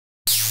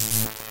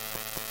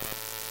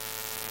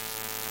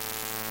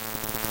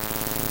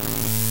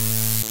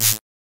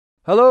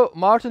Hello,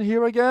 Martin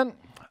here again.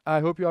 I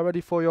hope you are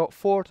ready for your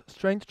 4th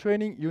strength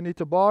training. You need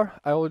a bar.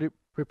 I already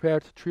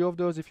prepared 3 of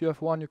those. If you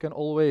have one, you can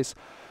always,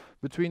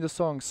 between the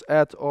songs,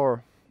 add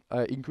or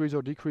increase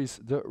or decrease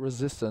the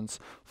resistance.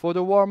 For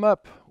the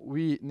warm-up,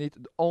 we need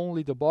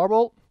only the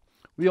barbell.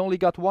 We only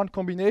got one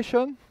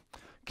combination,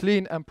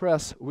 clean and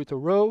press with a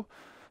row.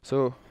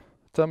 So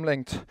thumb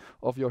length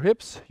of your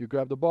hips, you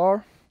grab the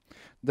bar.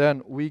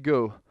 Then we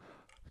go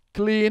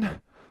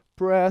clean,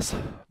 press,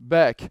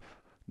 back,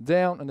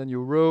 down, and then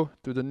you row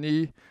to the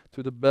knee,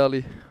 to the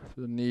belly,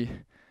 to the knee,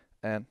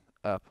 and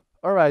up.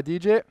 All right,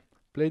 DJ,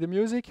 play the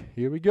music.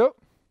 Here we go.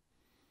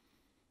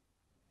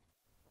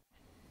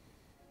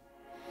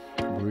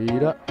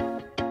 Breathe up.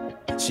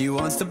 She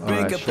wants to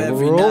break up shoulder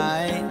every roll.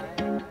 night.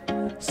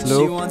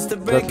 Slow. She wants to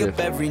break up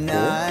every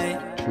night.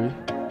 3,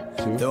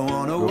 2. Don't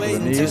wanna Go to wait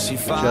the until knees. she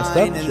Chest up.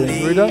 Chain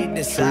breather. finally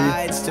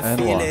decides 3 to and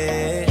feel 1.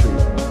 it. 3,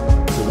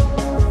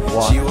 2,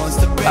 1. She wants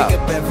to break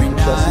up every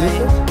Chest night.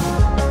 lifted.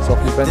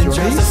 Softly bend Then your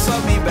tries to knees.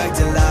 fuck me back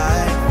to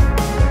life.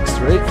 Back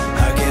straight.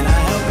 How can I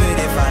help it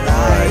if I like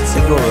Alright,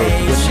 single row.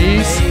 To the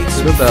knees,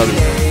 to the belly.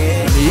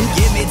 Knees,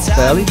 Give me time,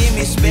 belly, give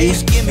me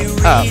space, give me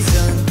up.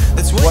 reason.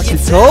 That's What you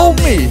told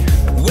me.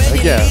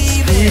 Again,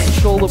 squeeze the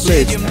shoulder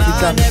blades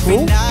anytime you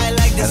pull,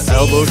 and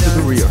elbows to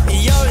the rear.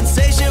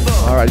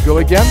 Alright, go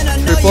again.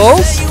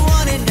 Triples.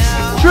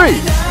 3,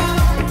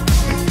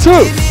 2,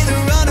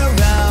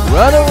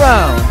 run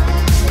around.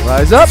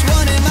 Rise up.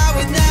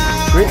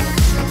 3,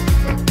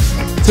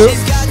 2,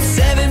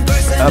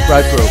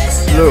 upright row.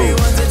 Slow.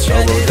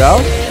 Elbow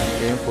down.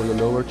 Aim for the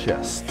lower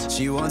chest.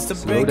 She wants to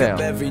Slow break down. up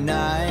every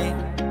night.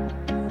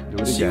 Do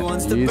it She again.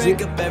 wants to Easy.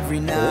 break up every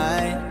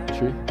night.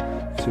 3,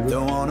 2,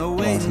 Don't wanna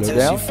wait 1. Slow until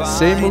down. she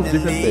Same move,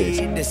 different finally pace.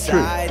 3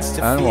 decides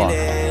to and feel 1.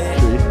 it.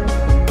 3,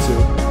 2,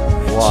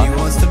 1. She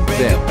wants to break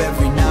Down. up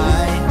every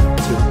night.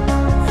 2,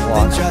 Then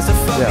 1. tries to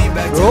fuck me Down.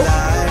 back to Roll.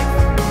 life.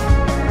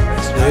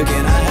 How Straight.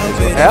 can I help Raise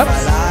it your if I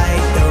abs.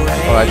 like the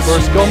way Alright,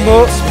 first she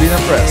combo. makes me Clean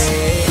and press.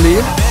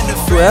 Clean, Bend the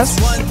press,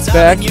 friends one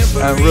back, time in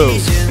your and roll.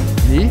 Parisian.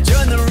 Knee,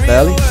 Join the real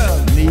belly,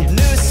 world. knee,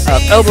 New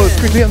up. season. Elbows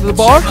quickly under the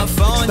bar. Check my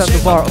phone, Extend check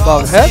the bar my above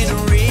pulse, head. ain't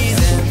no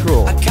reason. And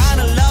control. I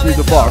kinda love See it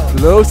the bar though.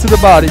 close to the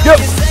body. Go!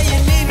 You say you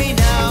need me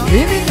now.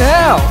 Need me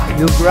now.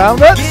 Heel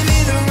grounded. Give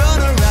me the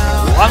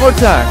runaround. One more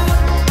time.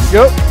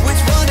 Go.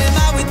 Which one am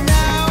I with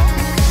now?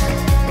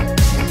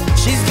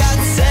 She's got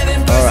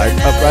 7 Alright,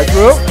 upright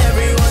row.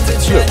 Everyone's a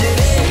Slow.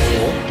 tragedy.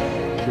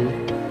 4,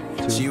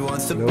 3, She 2.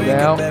 wants to Slow break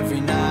down. up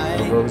every night.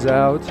 Elbows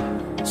out.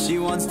 She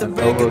wants to And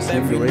break elbows up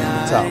leading every away from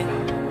the top. night.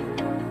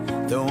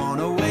 Don't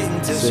wanna wait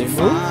until she Same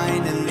move.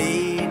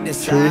 finally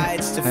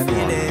decides to 3 and feel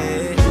 1.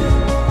 it.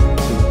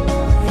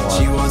 2,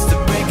 She 1. wants to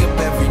break up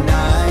every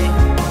night.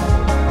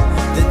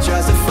 Then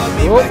tries to fuck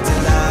me Roll. back to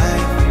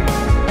life.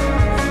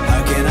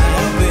 How can I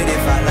help it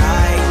if I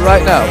like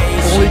Right now,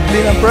 only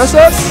clean and press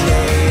ups.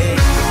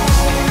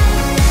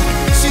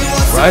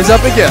 Rise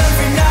up again.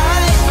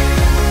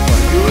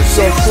 Do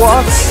some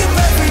squats.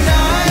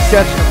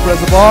 Catch and press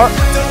the bar.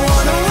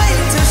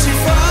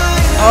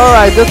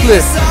 Alright,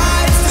 deadlift.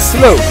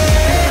 Slow.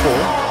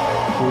 4,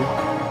 3,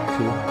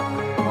 2,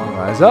 1.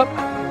 Rise up.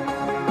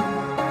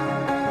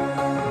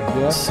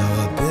 Yeah. So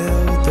I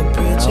build the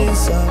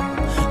bridges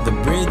up, the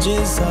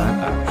bridges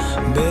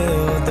up,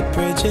 build the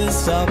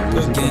bridges up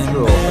Using again,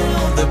 control.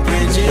 build the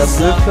bridges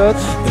Step up, lifted.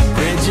 the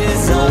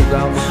bridges Roll up,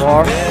 down the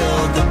bar.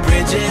 build the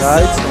bridges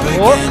Sides, up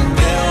more. again,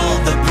 build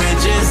the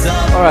bridges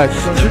up, Alright,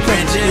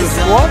 transition to the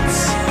squats.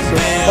 So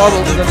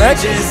bubble in the neck.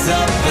 bridges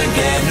up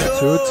again.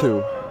 2,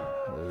 2.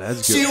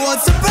 Let's She go.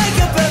 wants to break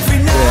up every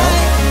Down,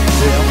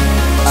 night. down,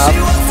 up, She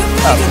wants to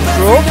break up. up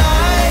Control. every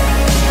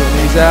night. Put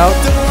knees out.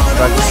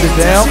 Back to sit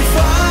down.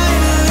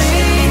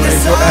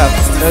 Raise your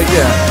abs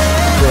again.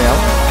 Down,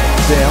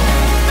 down,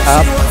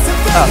 up,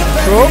 up.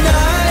 Control.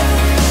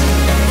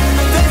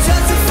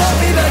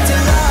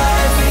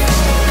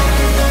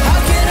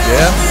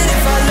 Yeah.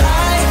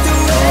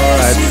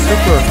 Alright,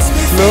 super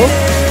slow.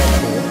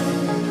 4,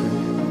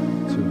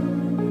 3, 2,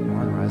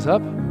 1. Rise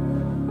up.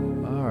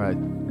 Alright,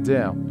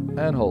 down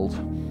and hold.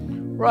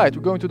 Right,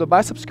 we're going to the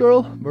biceps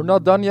curl. We're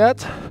not done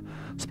yet.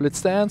 Split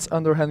stance,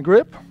 underhand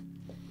grip.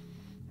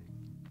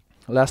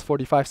 Last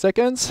 45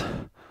 seconds.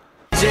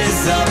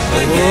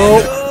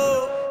 Whoa.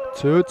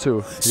 2,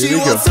 2. Here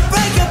we go.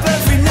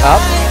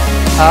 Up,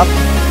 up,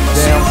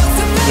 down,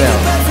 down.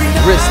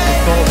 Wrist in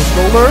front of the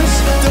shoulders.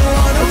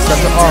 Let's set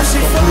the arms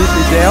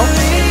completely down.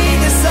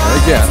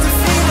 Again.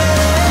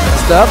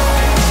 Step.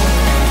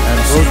 And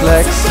both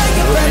legs,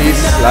 both knees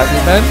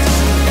slightly bent.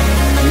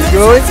 Keep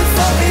going.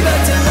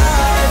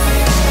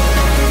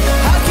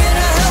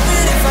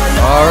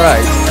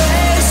 Alright.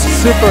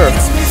 Super.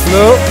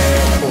 Slow.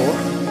 4,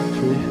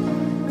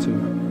 3,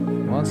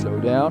 2, 1. Slow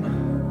down.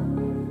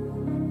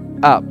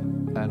 Up.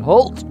 And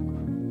hold.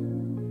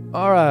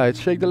 Alright.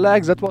 Shake the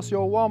legs. That was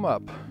your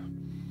warm-up.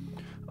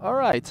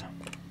 Alright.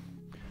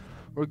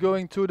 We're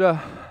going to the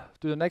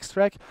next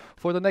track.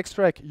 For the next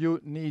track, you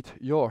need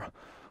your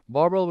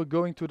barbell. We're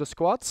going to the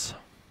squats.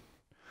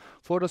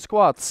 For the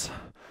squats,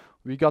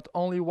 we got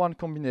only one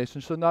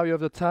combination, so now you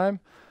have the time.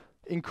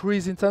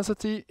 Increase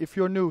intensity. If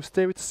you're new,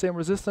 stay with the same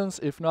resistance.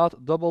 If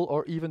not, double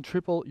or even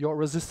triple your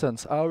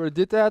resistance. I already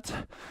did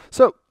that.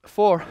 So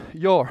for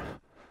your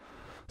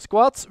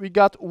squats, we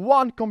got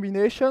one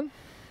combination.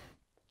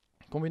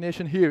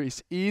 Combination here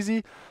is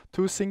easy.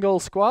 2 single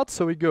squats.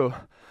 So we go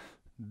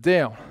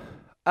down,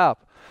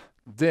 up,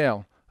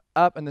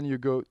 and then you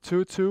go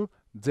 2, 2,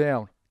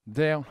 down,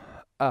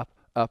 up,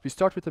 up. You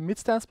start with the mid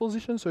stance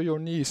position, so your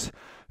knees,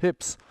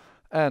 hips,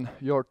 and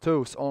your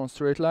toes on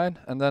straight line,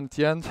 and then at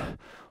the end,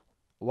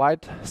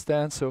 wide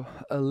stance, so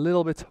a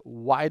little bit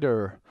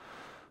wider.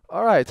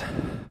 All right,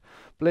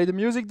 play the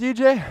music,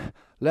 DJ.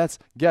 Let's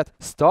get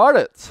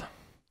started.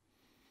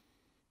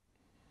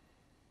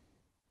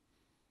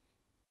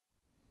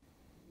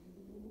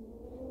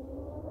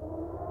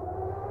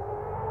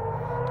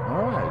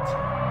 All right,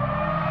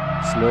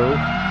 slow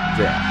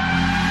down.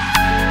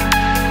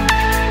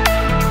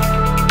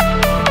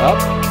 Up,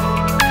 do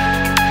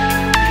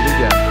it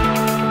again.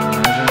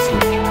 Nice and slow.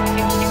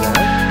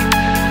 Down,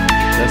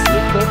 chest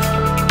lifted.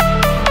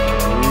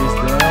 Squeeze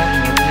down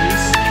your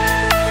knees.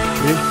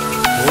 3,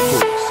 4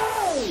 pulls.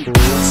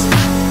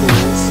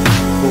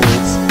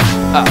 Pulls,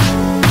 up.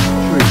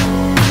 3,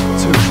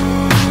 2,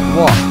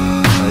 1.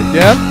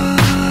 Again.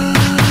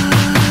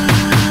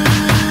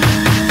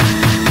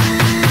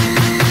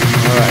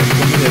 Alright,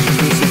 combination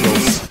 2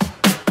 singles.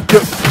 Go.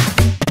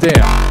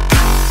 Down,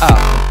 up,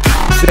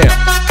 down.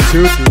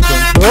 2, 2,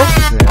 control.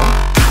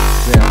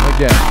 Down,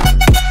 again.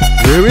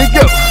 Here we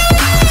go.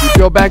 Keep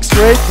your back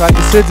straight. Try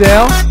to sit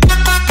down.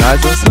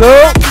 Nice and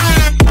slow.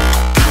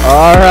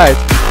 Alright,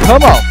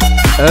 come on.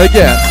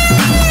 Again.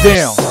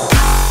 Down.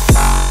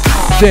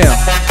 2,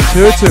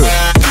 2.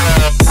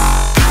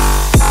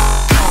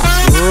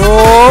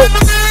 Roll.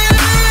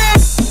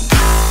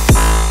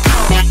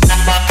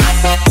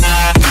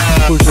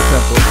 Push the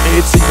tempo.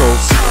 8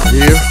 singles.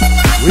 Here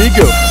we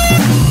go.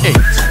 8,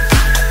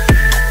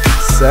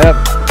 7,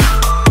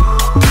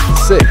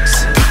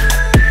 6,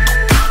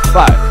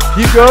 5.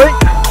 Keep going.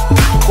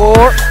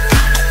 4,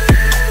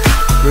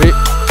 3,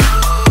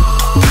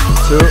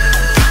 2,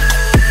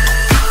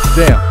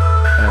 down,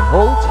 and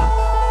hold.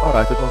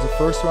 Alright, that was the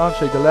first round.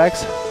 Shake the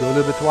legs, go a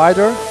little bit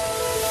wider.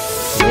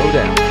 Slow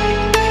down.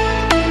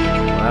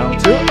 Round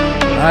 2,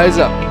 rise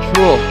up,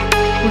 control.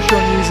 Push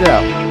your knees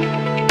out.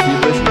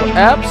 Keep raising your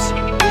abs.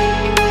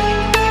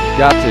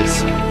 Got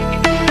this.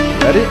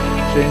 Ready?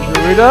 Change the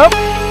rhythm.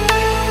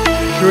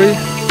 3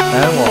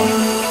 and 1.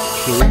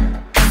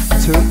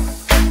 3, 2,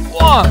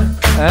 1.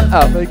 And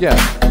up again.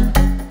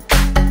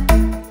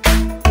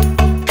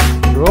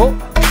 Roll.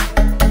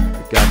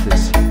 You got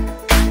this.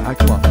 Ah,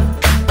 come on.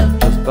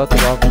 Just butt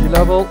above knee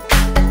level.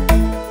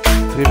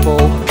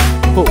 Triple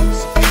pulls.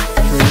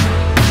 3,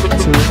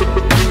 2,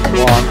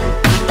 1.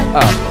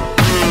 Up.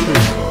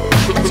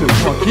 3, 2.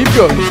 Come on, keep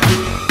going.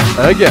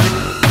 Again.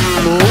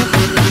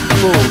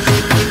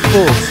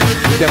 Pulls.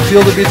 You can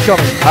feel the beat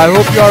coming. I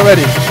hope you are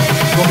ready.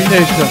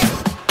 Combination.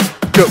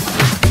 Go.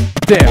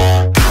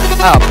 Down.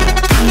 Up.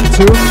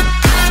 2,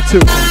 2.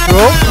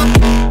 Control.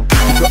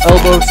 Keep your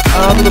elbows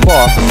under the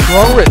bar.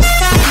 Strong wrists.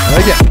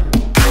 Again.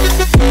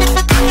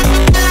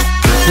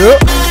 2.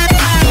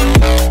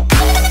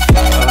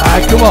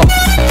 Come on.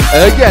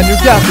 Again, you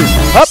got this.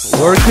 Up.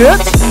 Work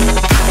it.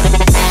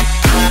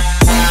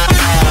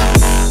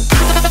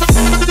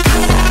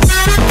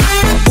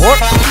 More.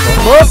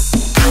 Up.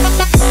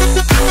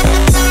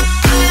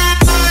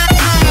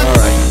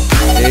 Alright.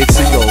 8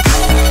 singles.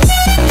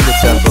 Good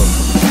tempo.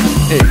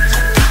 8,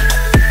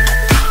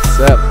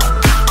 7,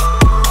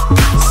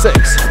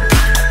 6,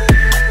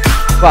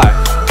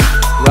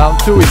 5. Round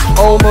 2 is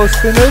almost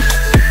finished.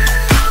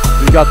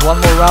 We got one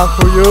more round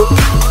for you.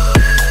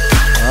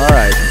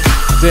 Alright.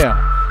 Down.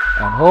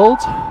 And hold.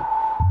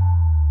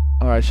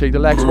 Alright, shake the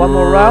legs one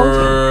more round.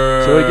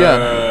 So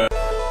again.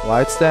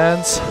 Wide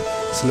stance.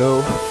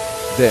 Slow.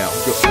 Down.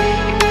 Go.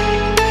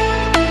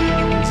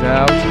 Knees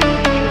out.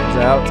 Knees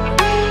out.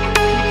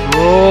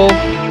 Control.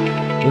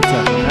 The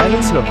tempo. Nice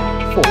and slow.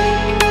 4, 3,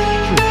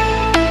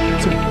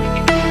 2. 1.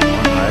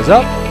 Rise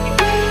up.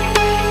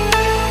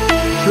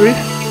 3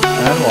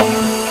 and 1.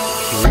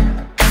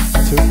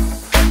 3, 2,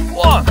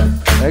 1.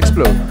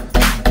 Explode.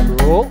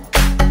 Roll.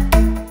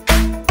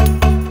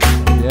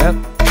 Again.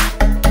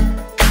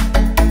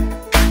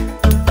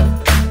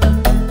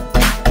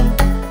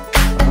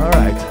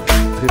 Alright.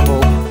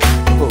 Triple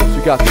pulls.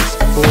 You got this.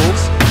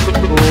 Pulls.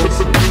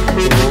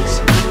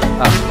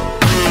 Up.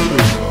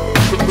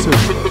 3, 2,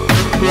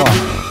 1.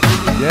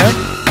 Again.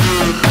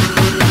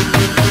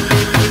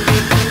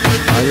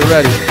 Are you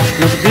ready?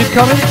 Feel the beat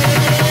coming?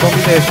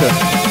 Combination.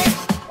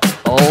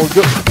 All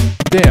good.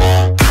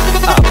 Down.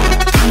 Up.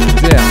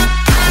 Down.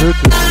 2, 2.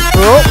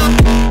 Control.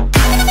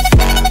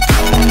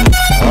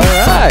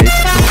 Alright.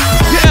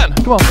 Again.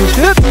 Come on, push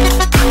it.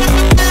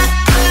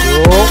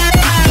 Roll.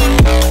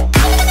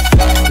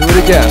 Do it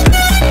again.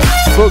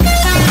 Focus.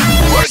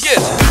 Work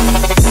it.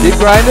 Keep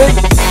grinding.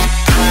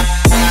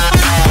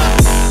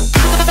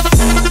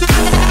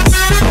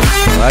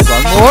 Alright,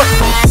 one more.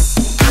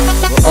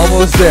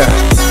 Almost there.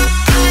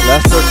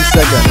 Last 30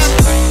 seconds.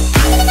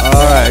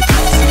 Alright.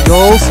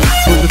 Singles.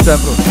 Push the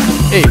tempo.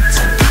 8,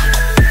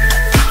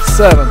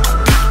 7,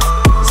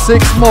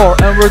 6 more,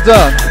 and we're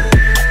done.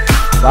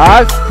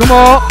 5. Come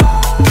on.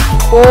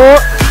 4,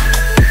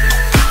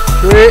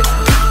 3,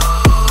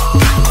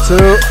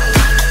 2.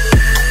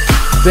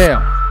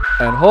 Down.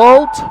 And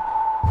hold.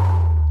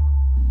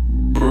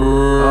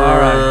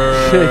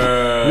 Alright. Shake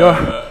your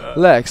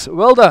legs.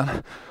 Well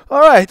done.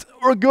 Alright.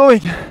 We're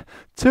going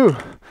to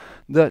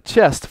the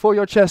chest. For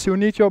your chest, you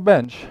need your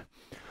bench.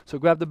 So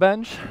grab the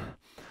bench.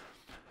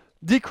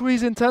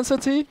 Decrease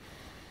intensity.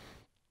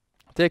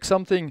 Take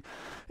something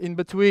in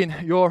between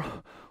your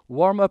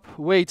warm-up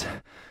weight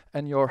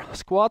and your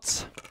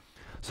squats.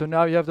 So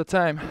now you have the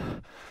time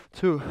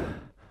to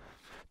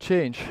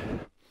change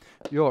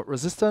your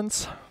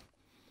resistance.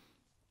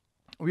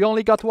 We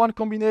only got one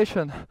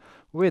combination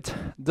with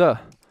the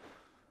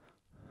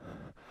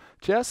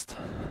chest.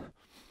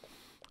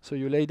 So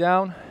you lay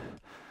down,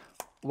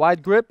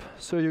 wide grip,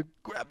 so you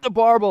grab the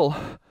barbell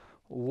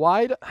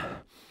wide,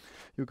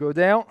 you go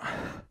down.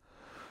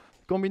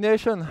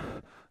 Combination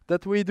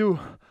that we do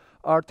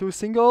are 2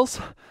 singles,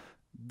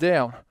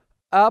 down,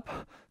 up,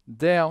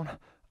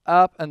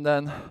 and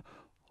then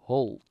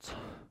hold.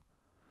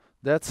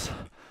 That's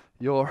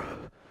your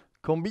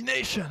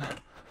combination.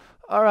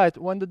 Alright,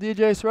 when the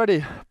DJ is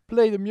ready,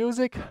 play the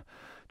music.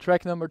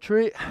 Track number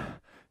 3,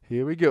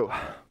 here we go.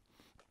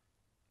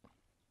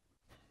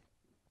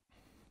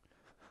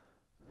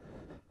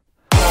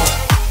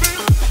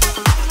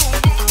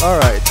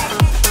 Alright,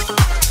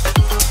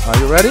 are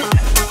you ready?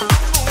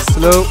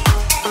 Slow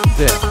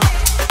down.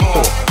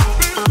 4,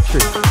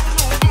 3,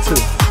 2.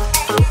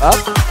 Go up.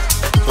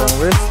 Strong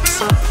wrists.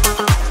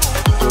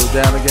 Go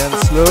down again.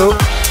 Slow.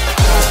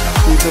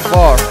 Keep the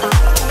bar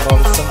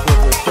above the center of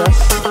your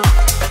chest.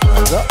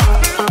 Rise up.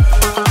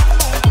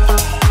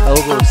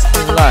 Elbows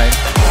in line.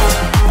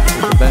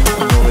 With the bench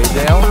on your way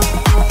down.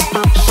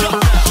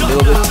 A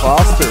little bit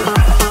faster.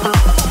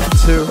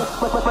 2, 2.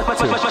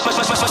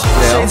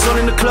 Shades on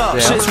in the club,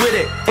 shit's with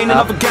it. Ain't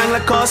another gang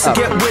like us, so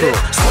get with it.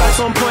 Squads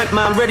on point,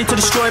 man, ready to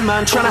destroy,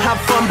 man. Trying to have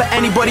fun, but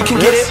anybody can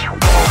get it.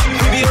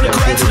 We be on the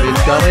grind to the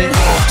morning.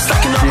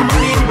 Stacking up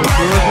money in the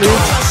bank.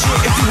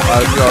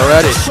 You are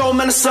ready. Show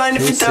man a sign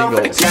if you're down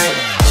for the gang.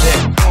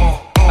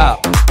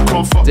 Up,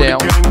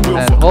 down,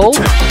 and hold.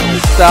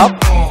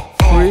 Stop,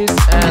 freeze,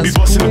 and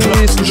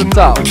squeeze to the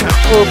top.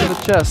 Open the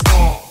chest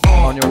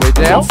on your way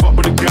down.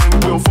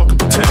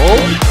 And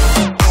hold.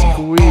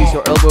 Squeeze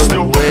your elbows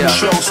way up.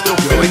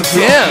 Go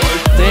again.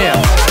 Down,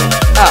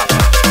 up,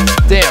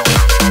 down,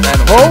 and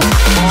hold.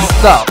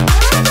 Stop,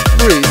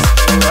 freeze,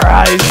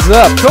 rise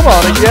up. Come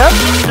on again.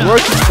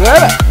 Work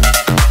together.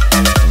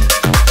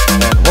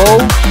 And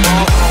hold.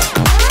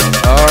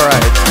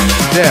 Alright.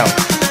 Down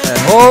and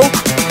hold.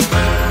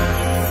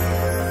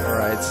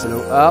 Alright,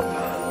 slow up.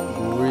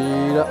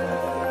 Breathe up.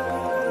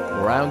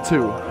 Round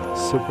 2.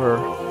 Super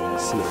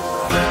slow.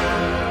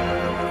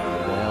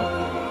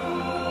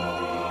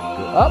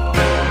 Up.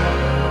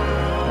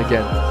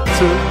 Again.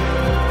 2.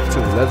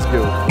 Let's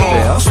go.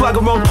 Down.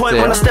 Swagger on point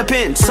when I step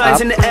in.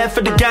 Signs in the air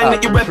for the gang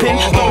that you're repping.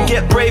 Don't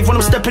get brave when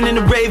I'm stepping in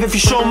the rave. If you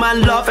show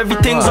man love,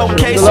 everything's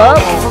okay. So I'm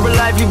looking for a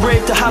lively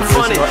rave to have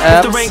fun in.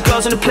 If there ain't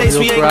girls in the place,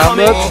 we ain't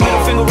coming.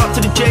 Middle finger up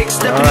to the Jake,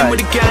 stepping in with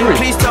the gang.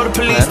 Please tell the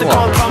police they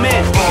can't come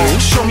in.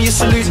 Show me a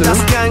salute,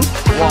 that's gang.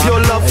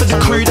 Pure love for the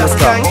crew, that's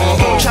gang.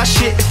 Don't chat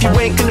shit if you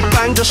ain't gonna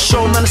bang. Just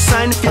show man a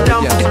sign if you're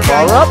down for the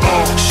gang.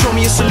 Show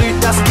me a salute,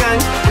 that's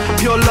gang.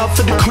 Pure love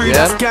for the crew,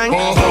 that's gang.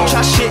 Don't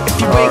chat shit if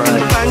you ain't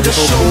gonna bang.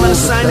 Just show man a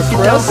sign if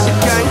you're down for the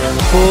gang.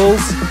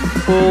 Pulls,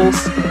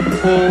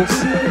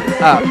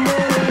 up.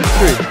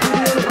 3,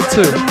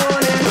 2,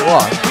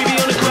 1.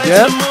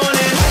 Again.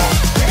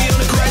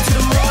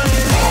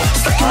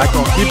 I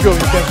can keep going.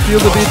 You can feel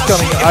the beat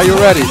coming. Are you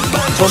ready?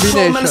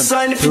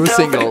 Combination. 2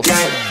 singles.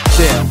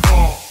 Down,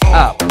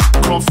 up,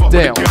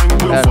 down,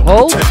 and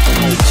hold.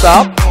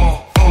 Stop.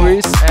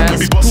 Freeze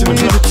and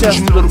squeeze the chest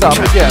to the top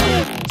again.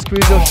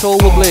 Squeeze your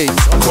shoulder blades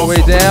on your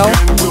way down.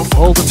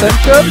 Hold the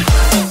tension.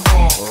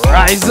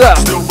 Rise up.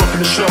 Do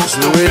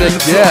it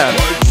again.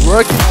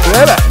 Work it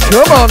better.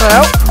 Come on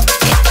now.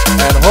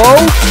 And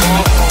hold.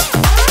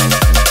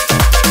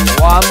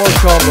 One more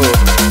combo.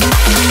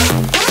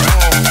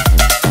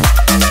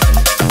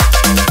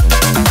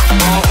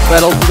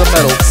 Pedal to the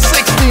metal.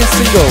 16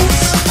 singles.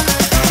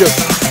 Good.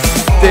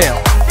 Down.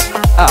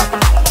 Up.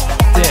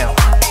 Down.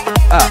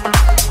 Up.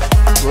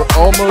 We're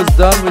almost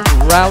done with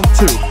round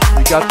 2.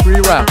 We got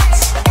 3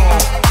 rounds.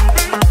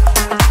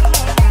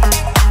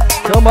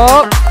 Come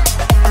on.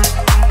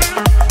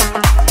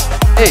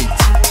 8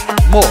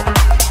 more.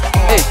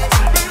 8,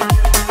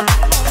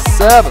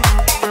 7,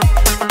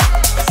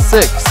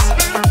 6,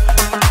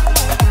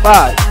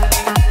 5,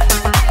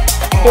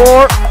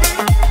 4,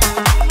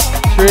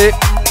 3,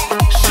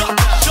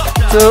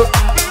 2,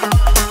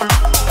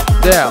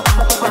 down.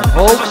 And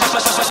hold.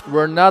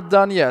 We're not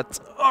done yet.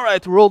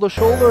 Alright, roll the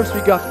shoulders.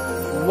 We got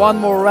 1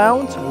 more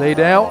round. Lay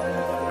down.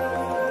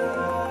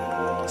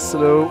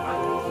 Slow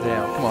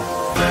down. Come on.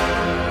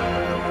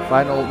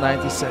 Final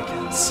 90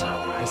 seconds.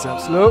 Rise up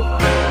slow.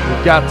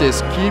 You got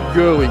this. Keep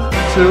going.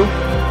 2,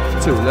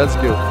 2. Let's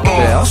go.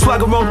 Down.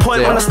 Swagger on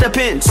point when I step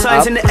in.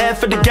 Signs in the air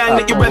for the gang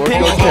that you're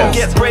repping.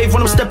 Get brave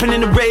when I'm stepping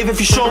in the rave. If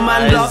you show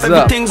my love,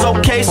 everything's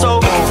okay. So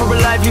for a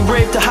lively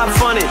rave to have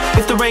fun in.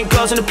 If there ain't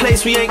girls in the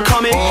place, we ain't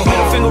coming.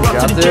 Middle finger up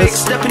to the Jake,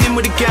 stepping in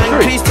with the gang.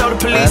 Please tell the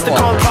police they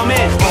can't come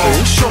in.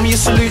 Show me a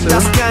salute,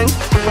 that's gang.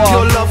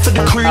 Pure love for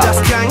the crew,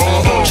 that's gang.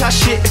 Don't chat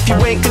shit if you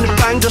ain't gonna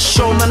bang. Just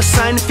show man a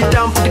sign if you're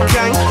down for the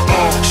gang.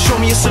 Show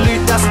me a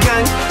salute, that's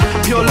gang.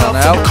 Pure love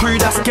for the crew,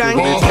 that's gang.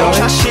 Don't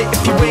chat shit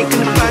if you ain't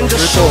gonna bang.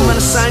 Just show man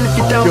a sign if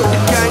you're down for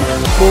the gang.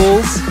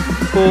 Pulls,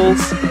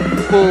 pulls,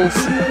 pulls,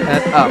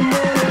 and up.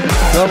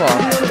 Come on.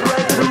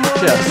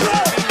 Chest.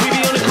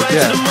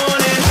 Again.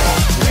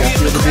 You can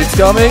feel the beats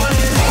coming.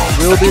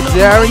 We'll be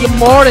there in the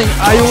morning.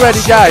 Are you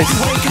ready, guys?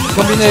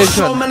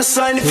 Combination.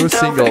 2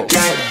 singles.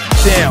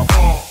 Down,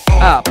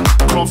 up,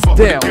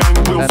 down,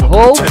 and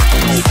hold.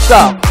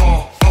 Stop.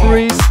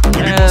 Freeze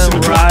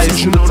and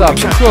rise to the top.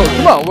 Control.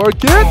 Come on,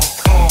 work it.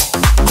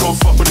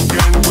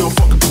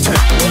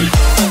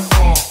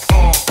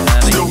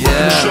 And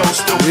again.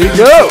 Here we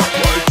go.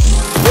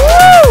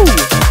 Woo!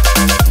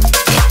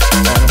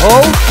 And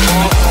hold.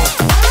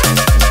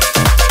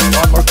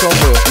 One more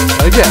combo.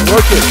 Again,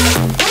 work it.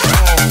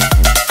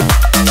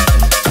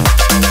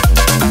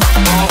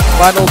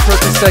 Final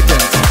 30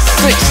 seconds.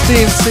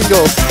 16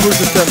 singles. Push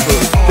the tempo.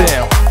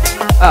 Down.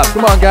 Up.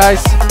 Come on,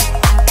 guys.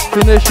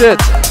 Finish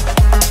it.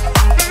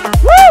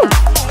 Woo!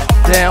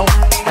 Down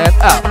and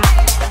up.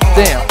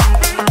 Down.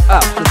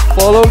 Up. Just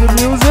follow the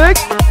music.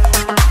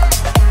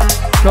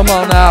 Come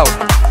on now.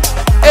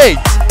 8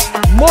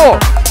 more.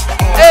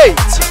 8,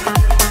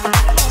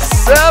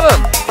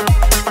 7,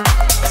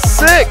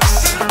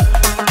 6,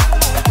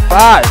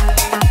 5,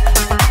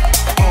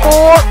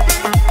 4,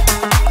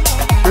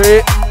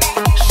 3,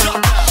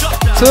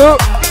 2,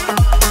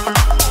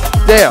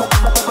 down,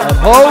 and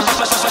hold,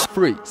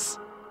 freeze.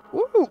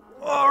 Woo!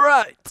 All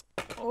right.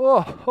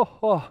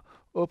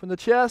 Open the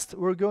chest.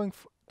 We're going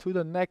to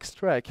the next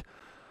track.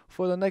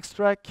 For the next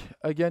track,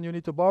 again, you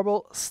need to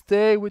barbell.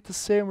 Stay with the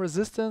same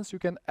resistance. You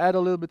can add a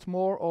little bit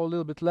more or a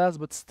little bit less,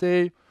 but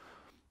stay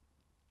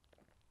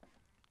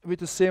with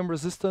the same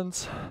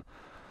resistance,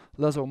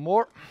 less or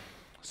more.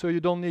 So you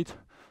don't need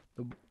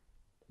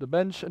the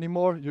bench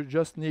anymore. You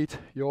just need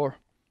your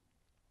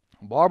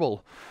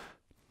barbell.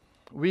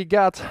 We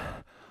got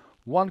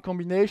one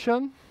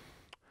combination.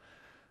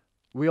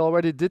 We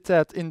already did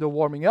that in the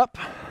warming up.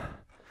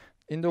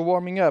 In the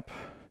warming up,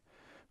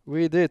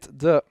 we did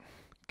the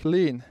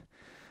clean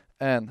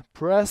and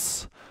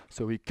press.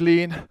 So we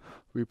clean,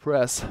 we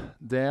press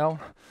down,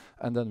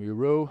 and then we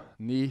row,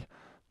 knee,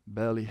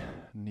 belly,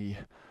 knee,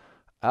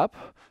 up.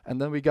 And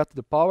then we got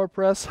the power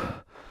press.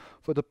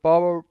 For the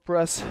power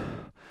press,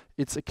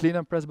 it's a clean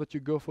and press, but you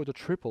go for the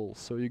triple.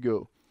 So you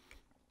go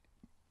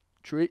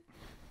 3,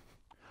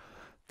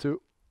 2,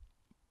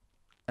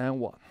 and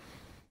 1.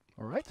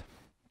 All right.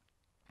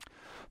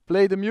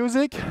 Play the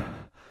music.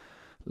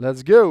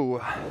 Let's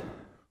go.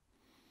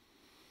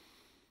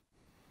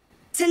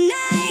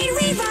 Tonight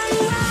we run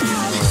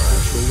wild.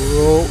 Shoulder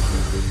roll,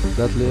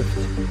 deadlift,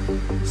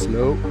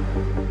 slow.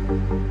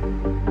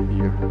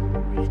 Here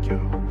we go.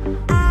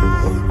 I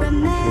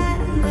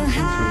remember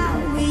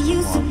how we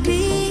used to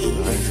be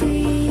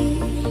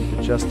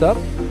free. Chest up.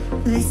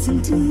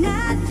 Listen to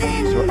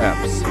nothing. Use your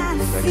abs.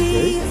 Back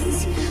straight.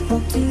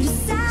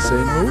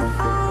 Same move.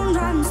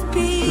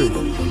 3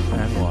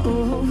 and 1. 2,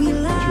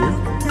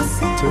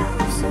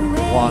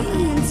 1.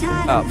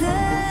 Up.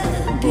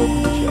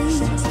 Open the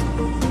chest.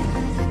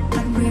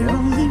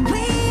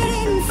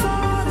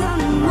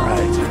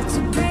 Alright.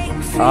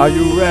 Are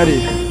you ready?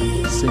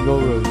 Single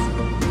rows.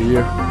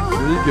 Here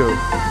we go.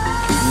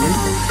 Knee,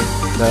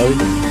 belly,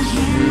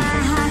 knee,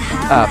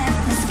 up.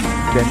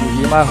 Can you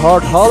hear my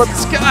heart howl at the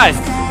sky?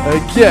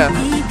 Again.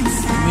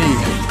 Knee,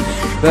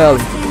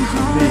 belly,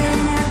 knee,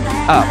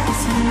 up.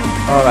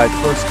 Alright,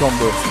 first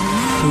combo.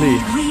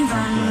 Clean,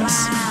 press,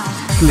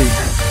 clean,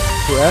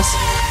 press,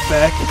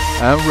 back,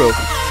 and row.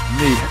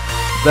 Knee,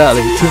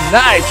 belly.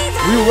 Tonight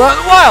we run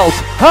wild.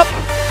 Up,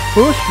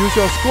 push, use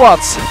your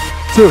squats.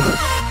 2,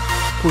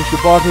 push the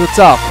bar to the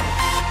top.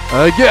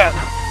 Again,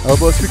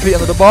 elbows quickly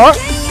under the bar.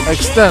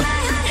 Extend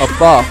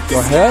above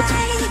your head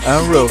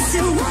and row.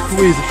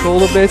 Squeeze the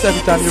shoulder blades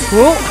every time you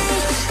pull.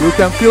 You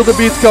can feel the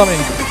beat coming.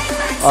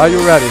 Are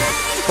you ready?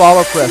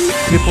 Power press,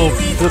 triple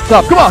to the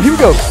top. Come on, here we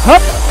go.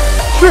 Up,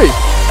 3,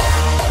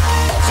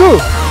 2,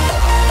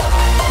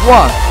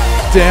 1.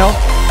 Down,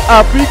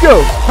 up we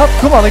go. Up,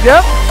 come on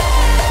again.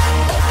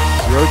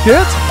 Work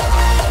it.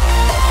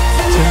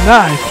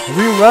 Tonight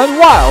we run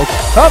wild.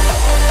 Up.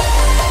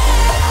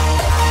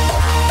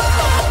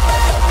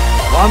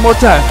 One more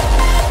time.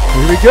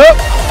 Here we go.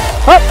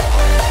 Up.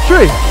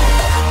 3,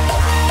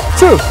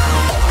 2,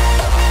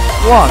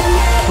 1.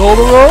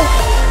 Shoulder roll.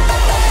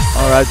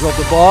 Alright, drop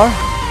the bar.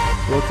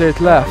 Rotate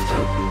left.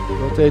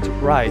 Rotate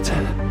right.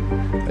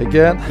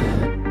 Again.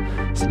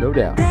 Slow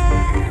down.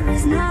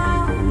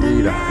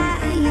 Leader.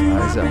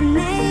 Rise up.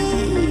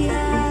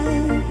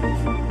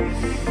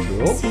 2,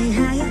 Roll.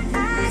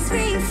 Thanks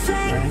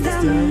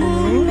to the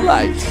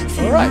moonlight.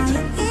 All right.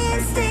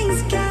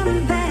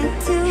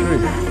 3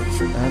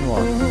 and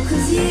 1.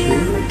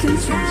 2,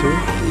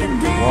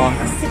 1.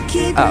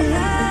 Up.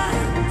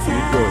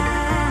 Keep going.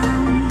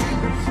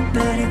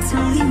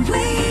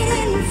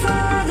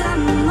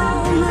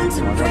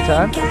 One more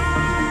time.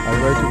 Are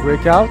you ready to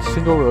break out?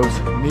 Single rows.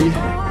 Knee,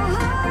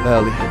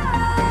 belly,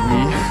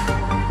 knee,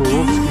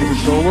 pull. Squeeze the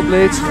shoulder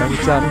blades every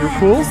time you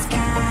pull.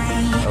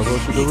 Elbow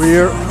to the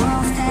rear.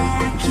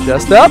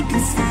 Chest up.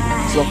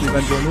 Softly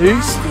bend your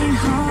knees.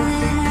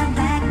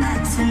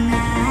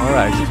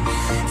 Alright.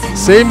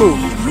 Same move.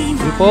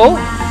 You pull.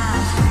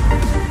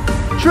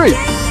 3,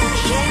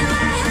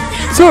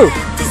 2,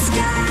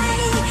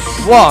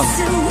 1.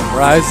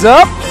 Rise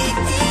up.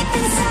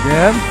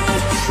 Again.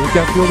 You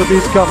can feel the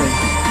beats coming.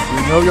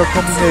 You know your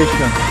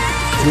combination.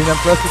 Clean and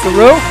press with the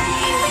row.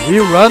 We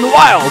run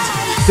wild.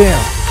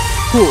 Down.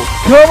 Pull.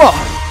 Come on.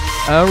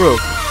 And row.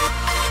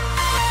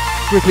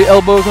 Quickly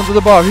elbows onto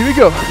the bar. Here we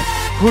go.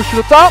 Push to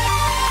the top.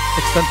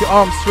 Extend your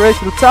arms straight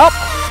to the top.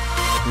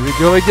 Here we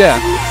go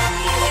again.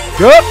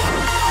 Good.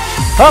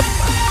 Up.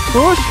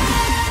 Push.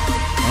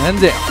 And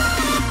down.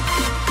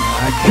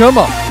 Come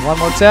on. One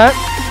more time.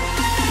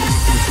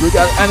 We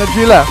got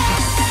energy left.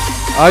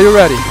 Are you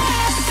ready?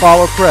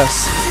 Power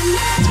press.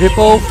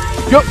 Triple.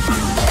 Go.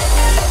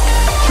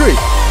 3,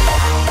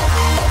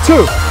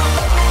 2,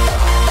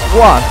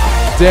 1.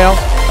 Down.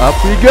 Up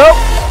we go.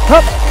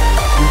 Up.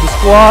 Do the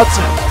squats.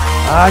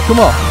 Come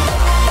on.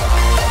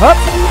 Up.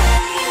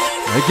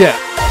 Again.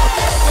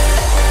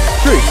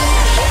 3,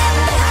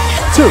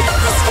 2,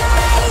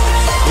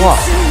 1.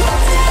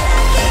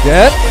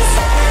 Again.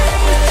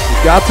 You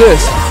got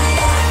this.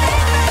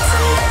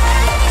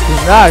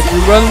 Tonight we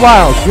run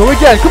wild. Go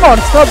again. Come on.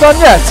 It's not done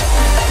yet.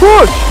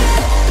 Push.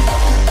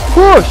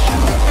 Push.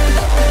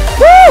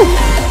 Woo.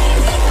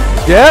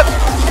 Again.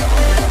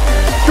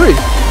 3,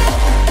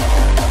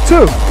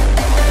 2,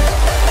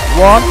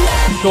 1.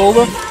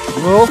 Shoulder.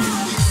 Roll.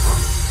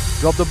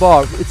 Drop the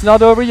bar. It's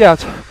not over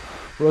yet.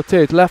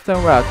 Rotate left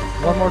and right.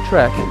 One more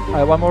track.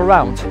 One more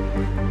round.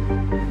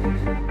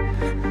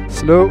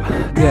 Slow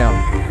down.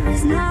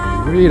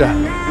 Breathe.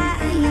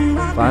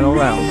 Final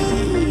round.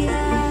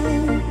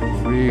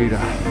 Breathe.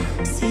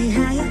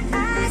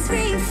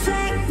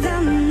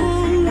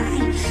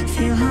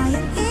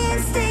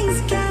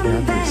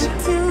 And this.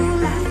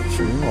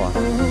 3, 1. 2, 1.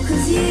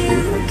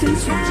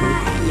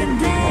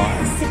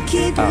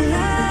 Up.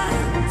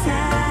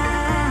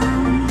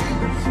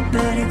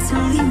 But it's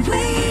only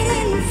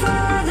waiting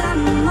for the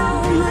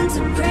moment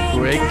to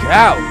break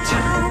out.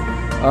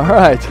 All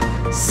right,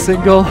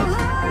 single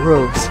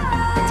rows.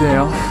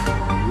 Down,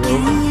 row,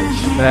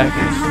 back,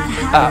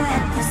 up.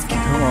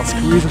 Come on,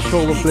 squeeze the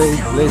shoulder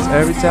blades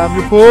every time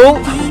you pull.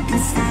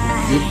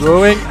 Keep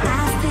going.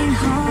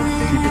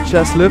 Keep your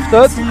chest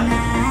lifted.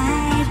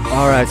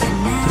 All right,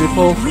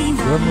 triple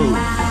the move.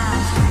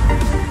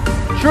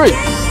 3,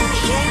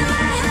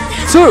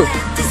 2,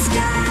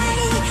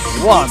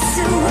 1.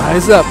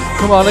 Rise up.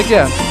 Come on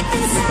again.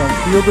 You can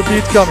feel the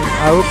beat coming.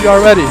 I hope you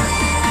are ready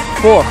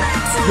for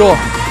your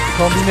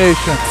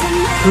combination.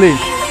 Clean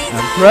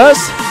and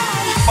press.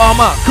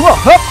 Palma. Come on.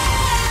 Up.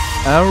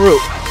 And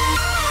root.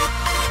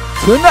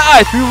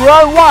 Tonight we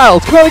run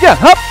wild. Come on again.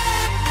 Up.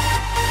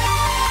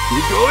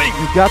 Keep going.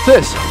 You got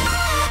this.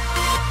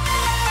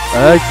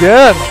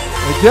 Again.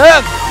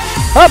 Again.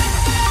 Up.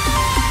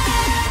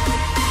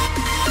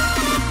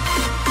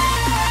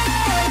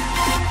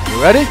 You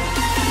ready?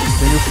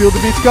 Can you feel the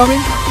beats coming?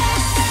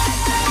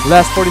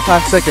 Last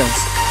 45 seconds.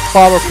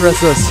 Power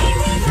presses.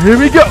 Here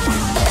we go.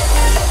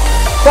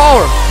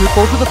 Power.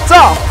 Triple to the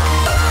top.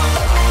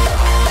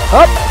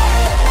 Up.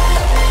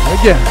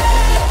 Again.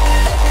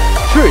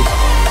 3,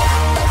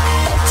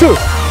 2,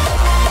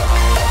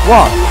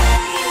 1.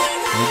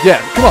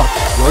 Again. Come on.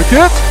 Work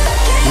it.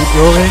 Keep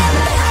going.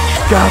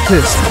 Got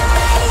this.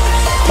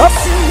 Up.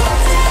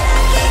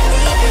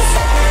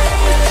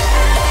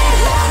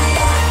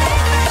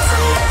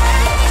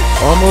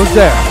 Almost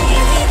there.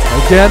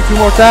 Again, 2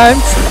 more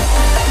times.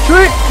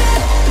 3,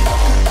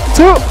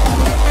 2,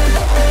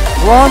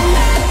 1.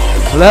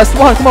 Last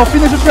one. Come on,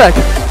 finish the track.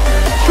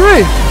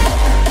 3,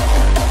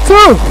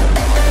 2,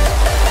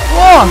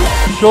 1.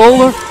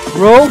 Shoulder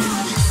roll.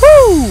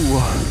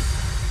 Woo!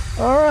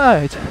 All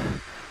right.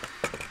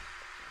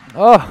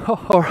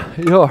 Oh,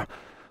 your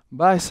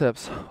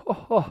biceps.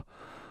 Oh.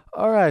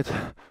 All right.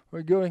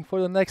 We're going for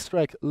the next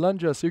track.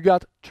 Lunges. You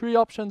got 3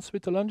 options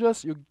with the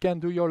lunges. You can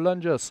do your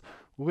lunges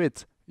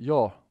with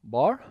your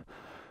bar.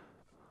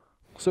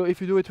 So if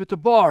you do it with the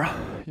bar,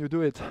 you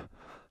do it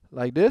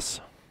like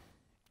this.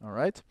 All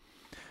right.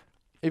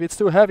 If it's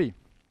too heavy,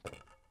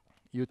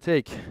 you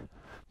take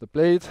the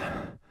plate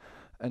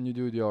and you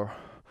do your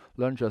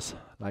lunges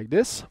like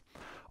this.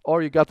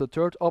 Or you got the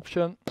third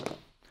option,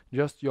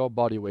 just your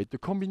body weight. The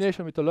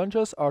combination with the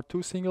lunges are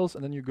 2 singles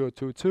and then you go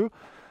 2, 2,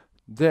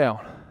 down,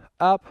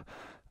 up,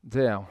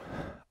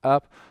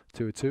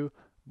 2, 2,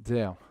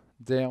 down,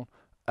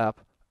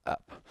 up,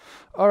 up.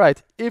 All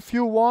right, if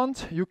you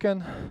want, you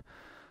can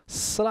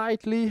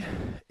slightly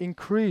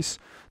increase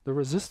the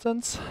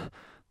resistance.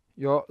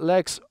 Your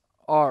legs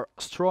are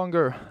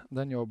stronger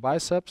than your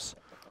biceps,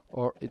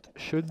 or it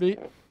should be.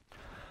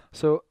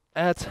 So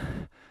add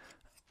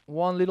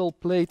one little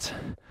plate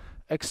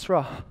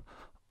extra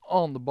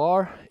on the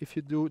bar if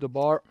you do the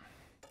bar.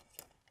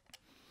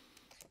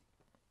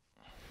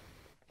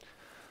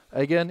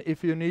 Again,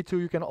 if you need to,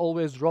 you can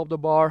always drop the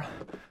bar,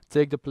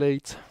 take the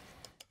plate,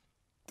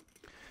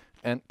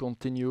 and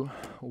continue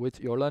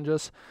with your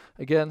lunges.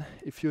 Again,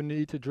 if you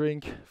need to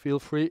drink, feel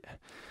free.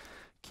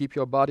 Keep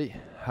your body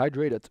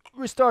hydrated.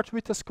 We start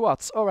with the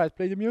squats. All right,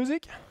 play the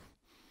music.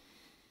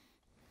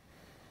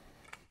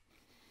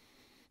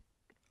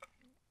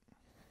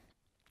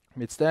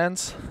 Mid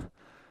stance.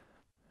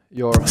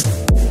 Your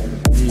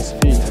knees,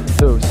 feet,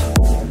 toes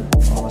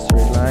on a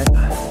straight line.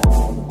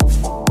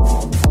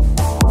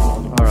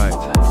 All right.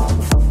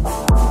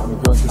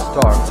 We're going to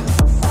start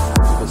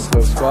with a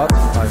slow squat. I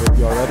hope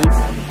you are ready.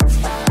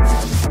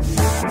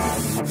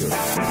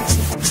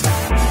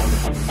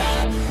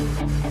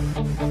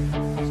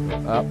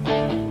 Up.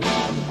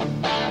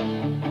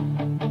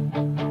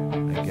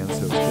 Again,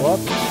 so squat.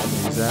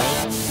 Knees out.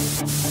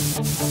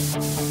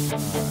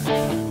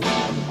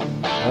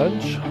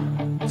 Lunge.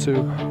 2,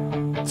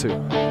 2.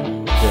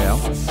 Down.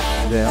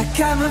 Down.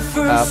 Up.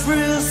 Up.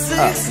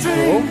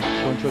 Roll.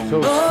 Point your toes to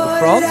the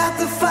front.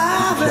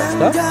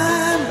 Chest up.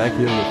 Back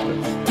heel lifted.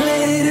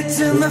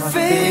 With my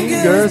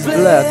fingers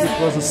bled. It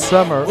was a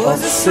summer of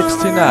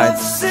 '69.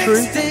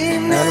 3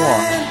 and 1.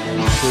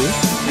 3,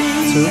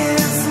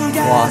 2,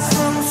 1.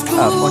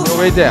 Up on your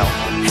way down.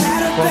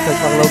 Contact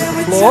parallel with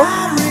the floor.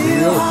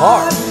 Real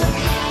hard.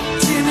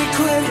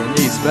 Your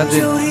knees bend in.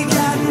 On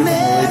your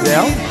way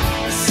down.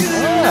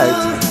 Alright.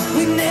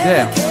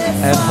 Down.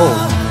 And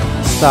hold.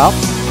 Stop.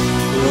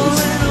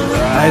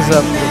 Rise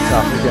up to the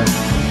top again.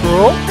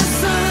 Roll.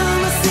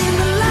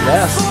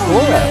 Last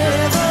forever.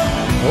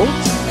 Hold.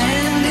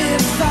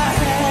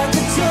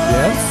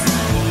 Again.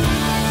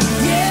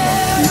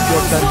 Keep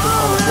your tension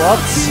on the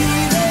quads.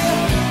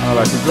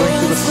 Alright, we're going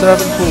to the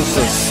 7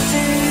 pulses.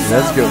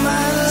 Let's go.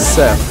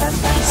 7,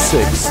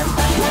 6,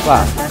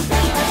 5,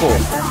 4,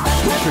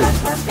 3,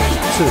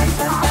 2,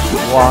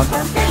 1.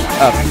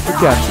 Up if you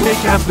can.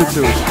 Take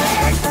amplitude.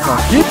 Come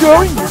on, keep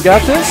going. You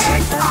got this.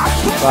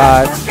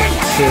 5,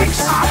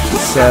 6,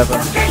 7.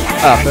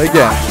 Up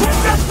again.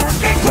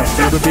 Can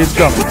feel the beat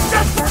coming.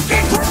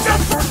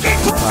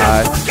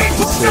 5,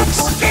 6,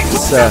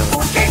 7.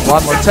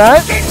 One more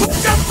time.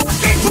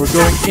 We're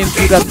going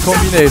into that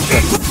combination.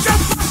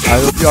 I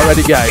hope you are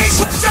ready,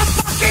 guys.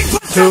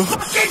 2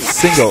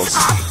 singles.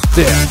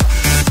 Down.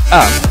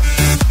 Up.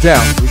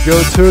 Down. We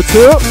go 2,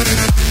 2.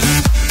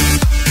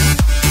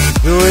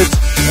 Do it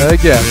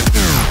again.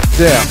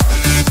 Down.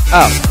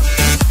 Up.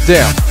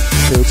 Down.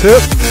 2, 2.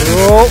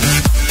 Roll.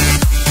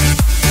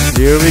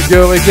 Here we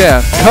go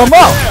again. Come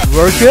on.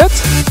 Work it.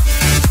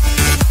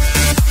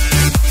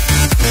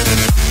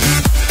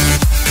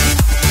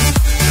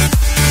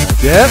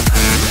 Again.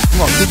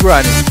 Come on. Keep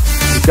grinding.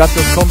 You got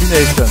the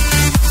combination.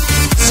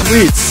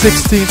 Sweet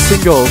 16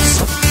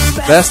 singles.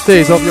 Best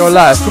days of your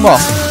life. Come on.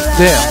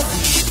 Down.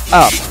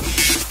 Up.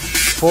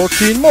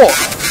 14 more.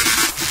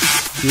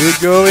 Keep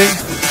going.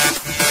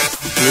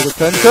 Feel the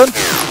tension.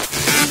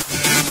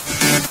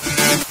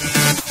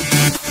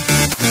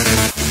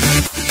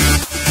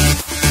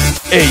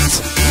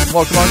 8.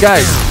 More, come on,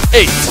 guys.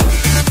 8.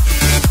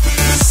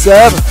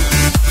 7.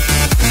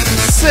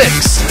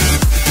 6.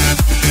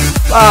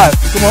 5.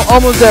 Come on,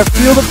 almost there.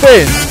 Feel the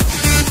pain.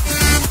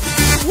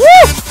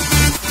 Woo!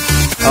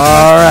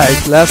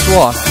 Alright, last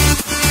one.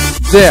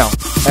 Down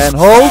and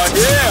hold.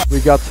 We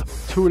got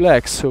 2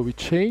 legs, so we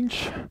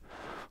change.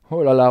 Oh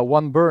la la,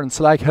 one burns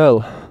like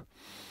hell.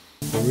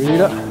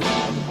 Read it.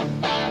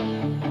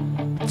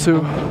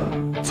 2,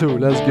 2,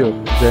 let's go.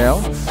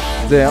 Down,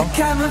 down,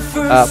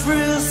 up, up,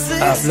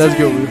 let's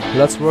go.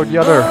 Let's work the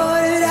other.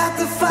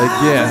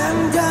 Again.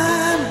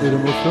 Do the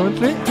move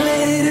fluently.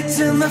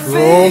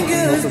 Roll,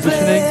 no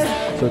positioning.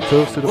 So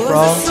toes to the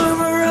front.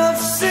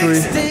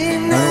 3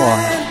 and 1.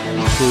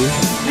 2,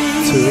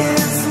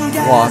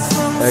 1.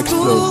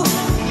 Explode.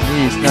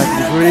 Knees 90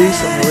 degrees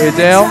on the way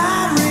down.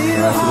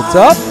 Right to the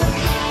top.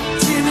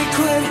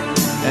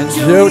 And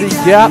Jody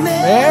got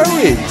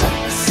married.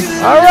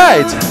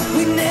 Alright.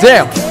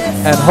 Down.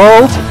 And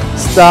hold.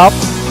 Stop.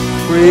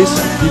 Freeze.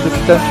 Keep the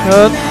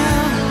tension.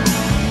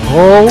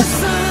 Hold.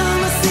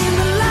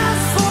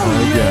 And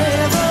again.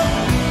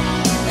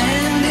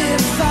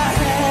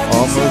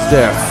 Almost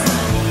there.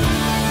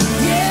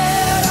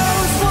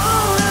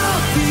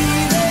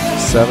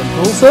 7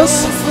 pulses.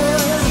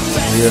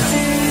 Here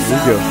we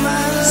go.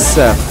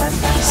 7,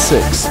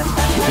 6.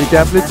 Big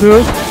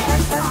amplitude.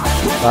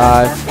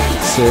 5,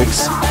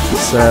 6,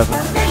 7.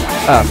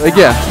 Up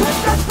again.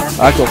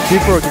 Michael,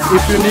 keep working.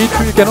 If you need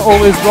to, you can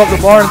always drop the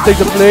bar and take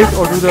the plate,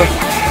 or do the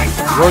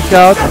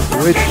workout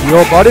with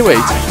your body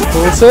weight.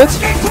 Pulse it.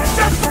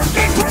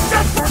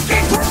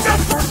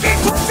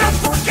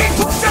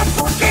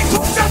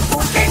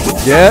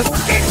 Again.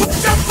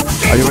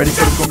 Are you ready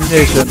for the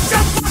combination?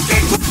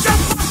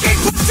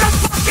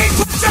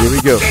 Here we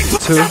go.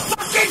 2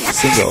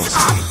 singles.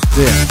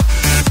 Down,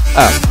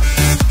 up,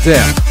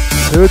 down.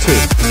 2, 2.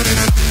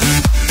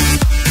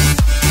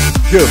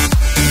 Go.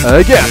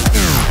 Again.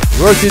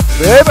 Work it,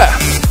 baby.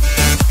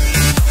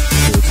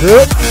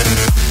 2,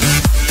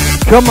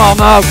 2. Come on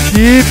now,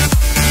 keep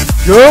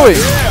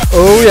going.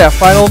 Oh yeah,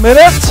 final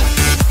minute.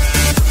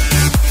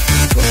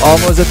 We're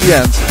almost at the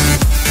end.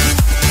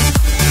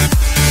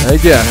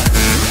 Again.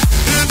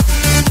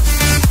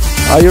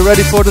 Are you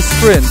ready for the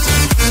sprint?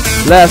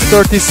 Last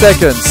 30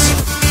 seconds.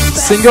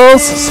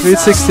 Singles, sweet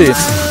 16.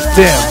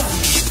 Down,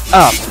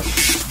 up,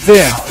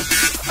 down,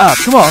 up.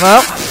 Come on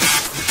now.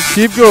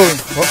 Keep going.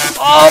 We're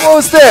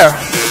almost there.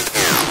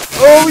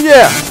 Oh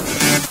yeah.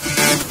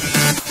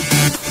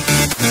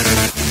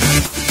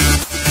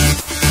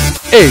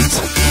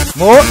 8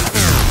 more.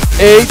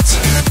 8,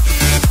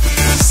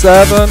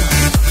 7,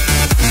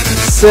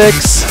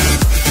 6,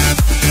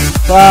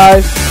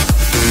 5,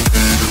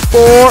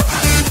 4,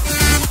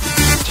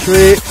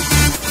 3,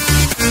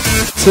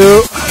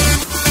 2,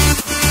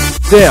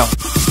 down,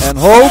 and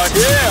hold,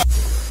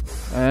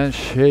 and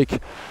shake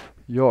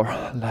your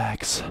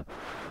legs.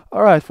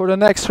 All right, for the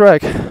next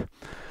track,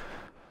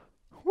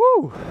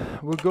 woo,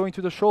 we're going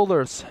to the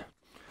shoulders.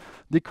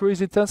 Decrease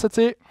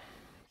intensity,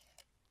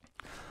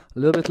 a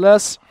little bit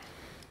less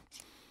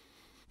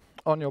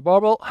on your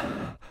barbell.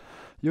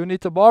 You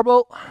need a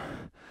barbell,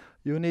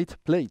 you need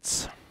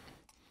plates.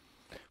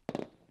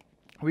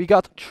 We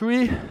got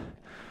 3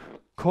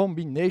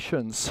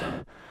 combinations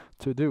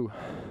to do.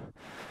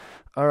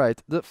 All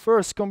right, the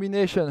first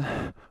combination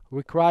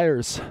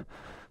requires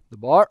the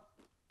bar,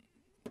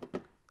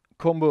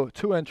 combo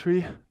 2 and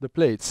 3, the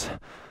plates.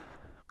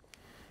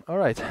 All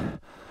right,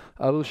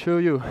 I will show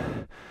you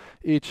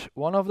each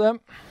one of them.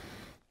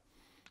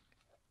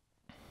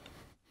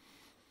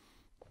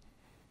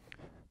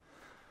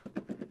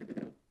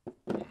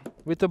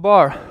 With the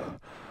bar,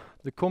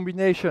 the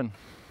combination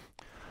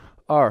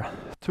are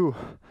 2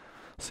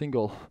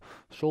 single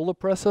shoulder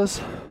presses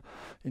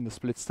in the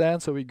split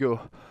stance. So we go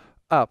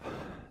up,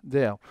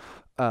 down,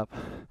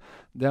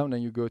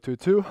 then you go to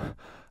 2,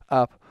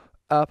 up,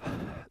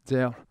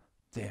 down,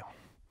 down.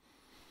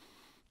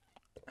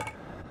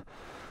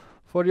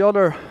 For the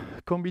other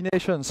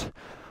combinations,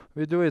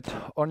 we do it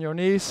on your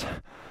knees.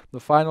 The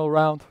final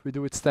round, we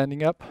do it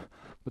standing up,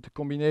 but the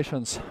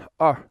combinations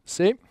are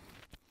same.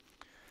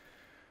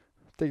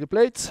 Take the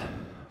plates,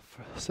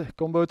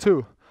 combo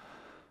 2,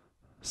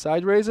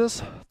 side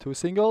raises, 2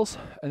 singles,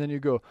 and then you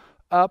go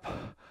up,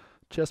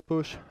 chest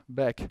push,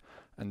 back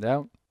and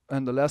down.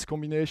 And the last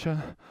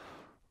combination,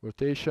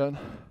 rotation,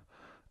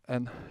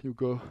 and you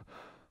go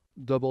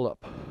double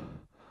up.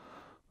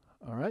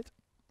 All right.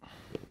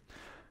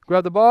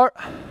 Grab the bar,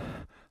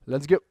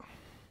 let's go.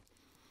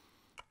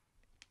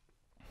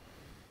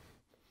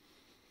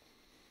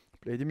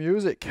 Play the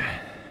music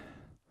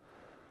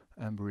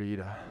and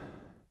breathe.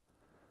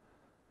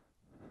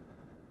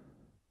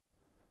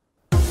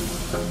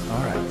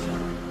 All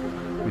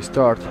right, we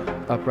start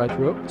upright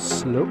row,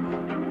 slow.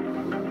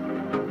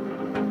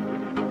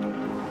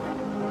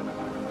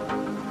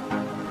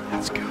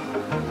 Let's go.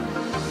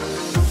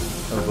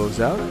 Elbows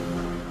out,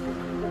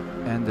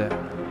 and then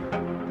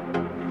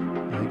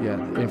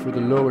again, aim for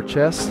the lower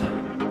chest.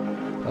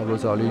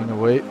 Elbows are leaning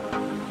away.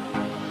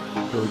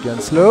 Go again,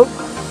 slow.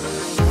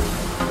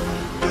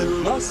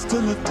 Lost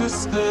in the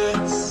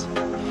distance,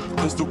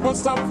 'cause the words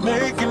stop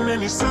making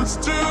any sense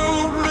to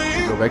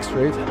me. Go back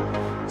straight.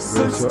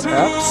 Raise your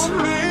abs.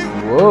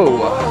 Whoa.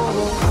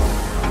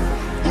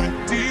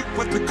 Went deep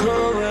with the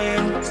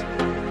current,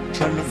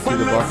 trying to See the find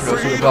bar that close to the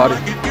freedom body.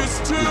 like it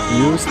It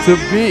used to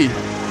be.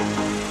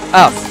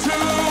 Up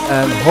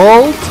and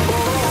hold.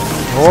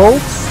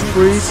 Hold.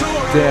 Freeze.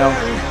 Down.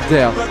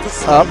 Down.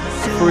 Up.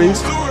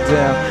 Freeze.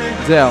 Down.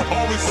 Down.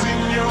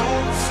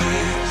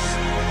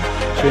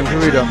 Change the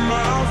rhythm.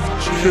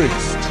 3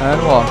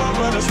 and 1.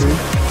 3,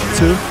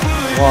 2,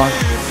 1.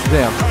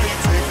 Down.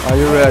 Are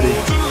you ready?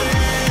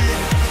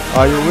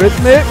 Are you with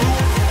me?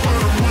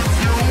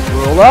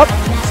 Roll up,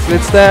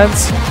 split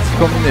stance,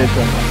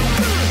 combination.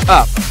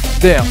 Up,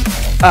 down,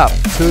 up,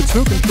 2,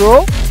 2,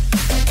 control.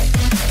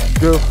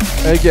 Go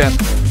again.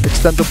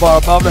 Extend the bar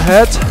above the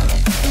head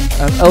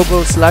and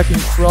elbows slightly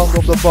in front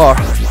of the bar.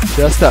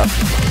 Chest up,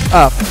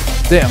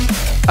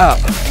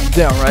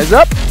 down, rise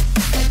up.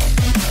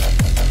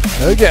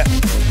 Again.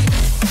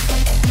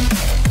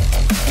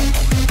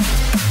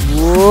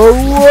 Whoa,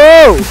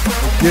 whoa,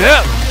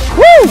 yeah,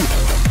 woo!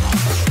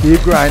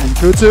 Keep grinding,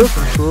 2, 2,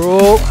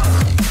 control.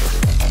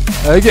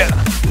 Again,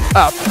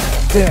 up,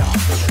 down.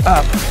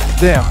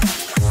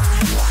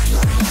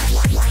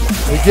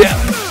 Again,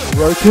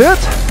 work it.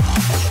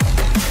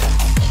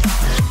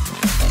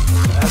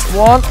 Last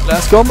one,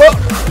 last combo.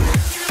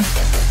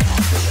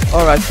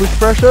 All right, push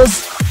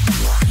pressures.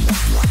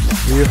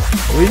 Here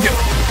we go.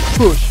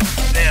 Push,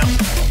 down,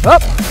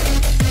 up.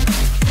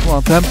 Come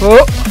on,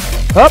 tempo,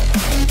 up.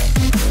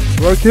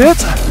 Work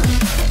it.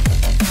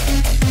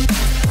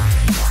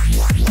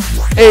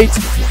 8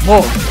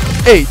 more.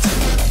 8,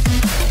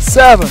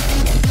 7,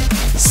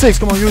 6.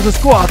 Come on, use the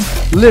squat.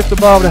 Lift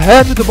above the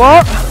head with the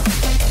bar.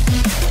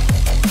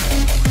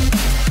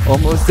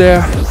 Almost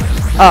there.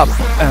 Up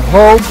and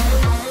hold.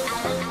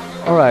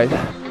 Alright.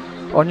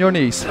 On your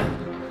knees.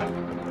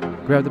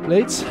 Grab the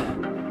plates.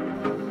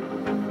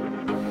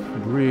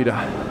 Breathe.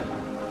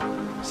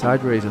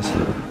 Side raises.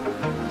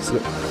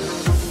 Slip.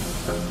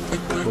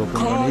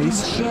 Open your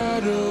knees.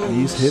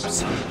 Knees,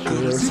 hips,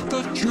 shoulders.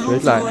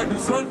 Straight line.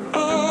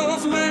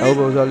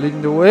 Elbows are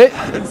leading the way.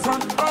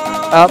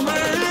 Up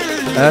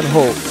and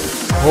hold.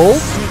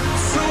 Hold.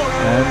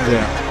 And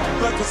down.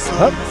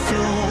 Up.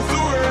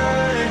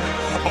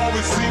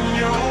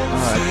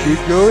 Alright, keep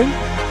going.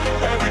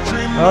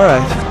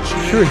 Alright,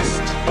 3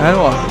 and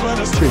 1,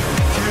 3,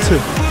 2,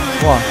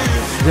 1,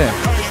 down.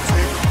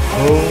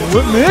 Oh,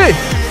 with me.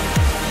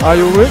 Are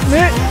you with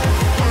me?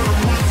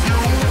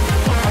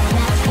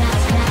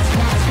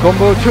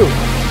 Combo 2.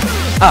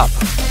 Up,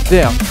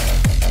 down.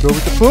 Go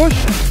with the push.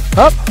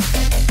 Up.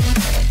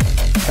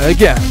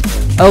 Again.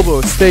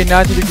 Elbows stay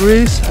 90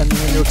 degrees, and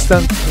when you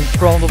extend in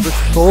front of the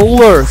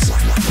shoulders,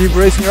 keep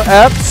raising your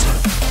abs.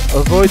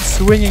 Avoid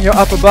swinging your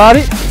upper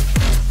body.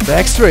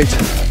 Back straight.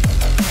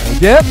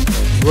 Again.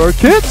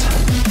 Work it.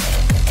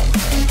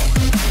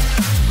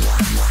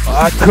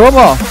 Come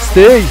on.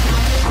 Stay.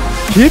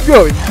 Keep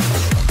going.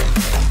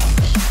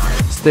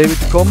 Stay with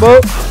the combo.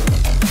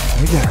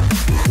 Again.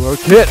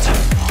 Work it.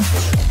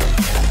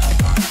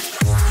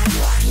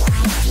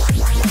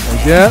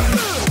 Again.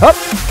 Up.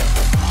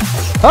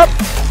 Up.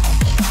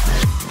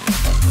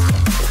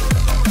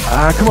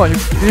 Come on. You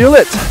feel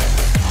it.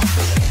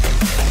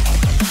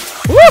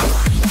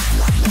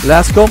 Woo!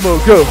 Last combo.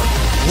 Go.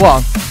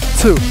 1,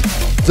 2.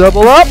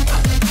 Double up.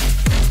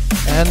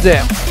 And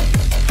down.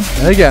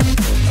 And again.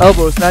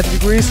 Elbows 90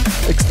 degrees.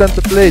 Extend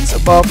the plates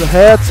above the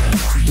head.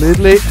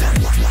 Completely.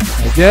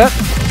 Again.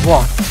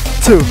 1,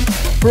 2.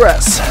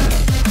 Press.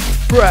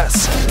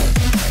 Press.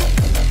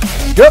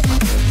 Go.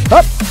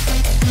 Up.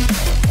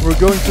 We're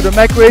going to the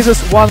Mac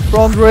raises. 1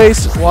 front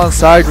raise, 1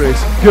 side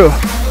raise. Go.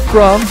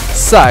 Front,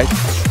 side.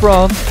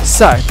 Front,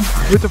 side.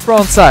 With the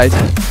front side.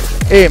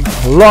 Aim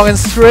long and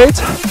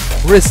straight.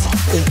 Wrist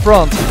in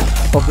front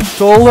of the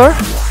shoulder.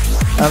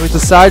 And with the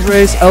side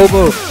raise,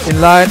 elbow in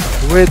line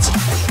with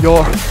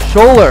your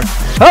shoulder.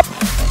 Up.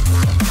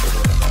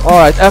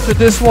 Alright, after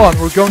this one,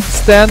 we're going to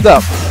stand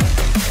up.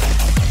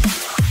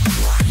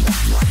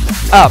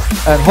 Up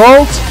and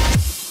hold.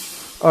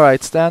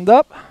 Alright, stand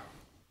up.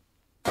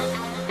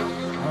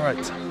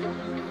 Alright.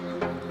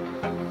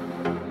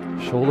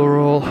 Shoulder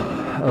roll,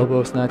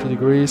 elbows 90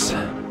 degrees.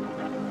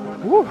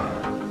 Woo.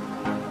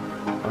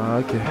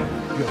 Okay,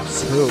 go.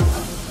 So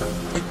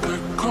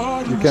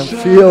you can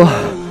feel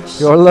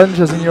your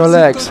lunges in your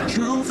legs.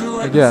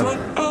 Again.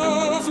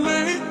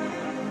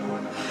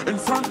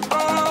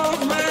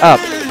 Up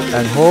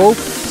and hold.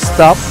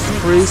 Stop.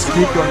 Freeze.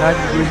 Keep your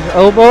 90 degrees in your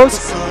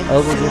elbows.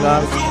 Elbows in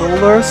line with the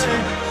shoulders.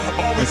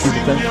 And keep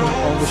attention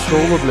on the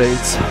shoulder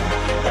blades.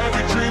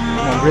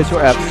 Come on, raise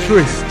your abs.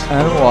 3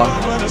 and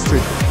 1. 3,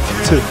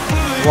 2,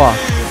 1.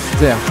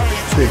 Down.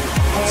 3,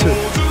 2,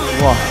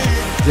 1.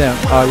 Down.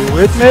 Are you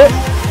with me?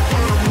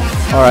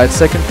 Alright,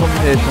 second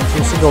combination.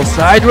 2 single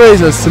side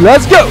raises.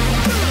 Let's go!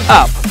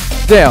 Up,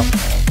 down,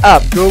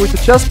 up. Go with the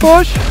chest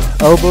push.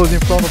 Elbows in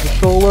front of the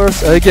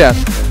shoulders. Again.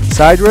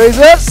 Side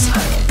raises.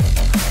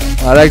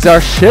 My legs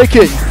are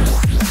shaking.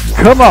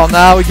 Come on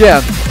now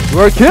again.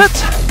 Work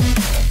it.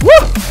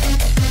 Woo!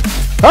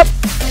 Up.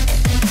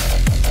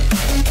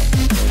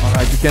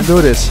 Alright, you can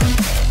do this.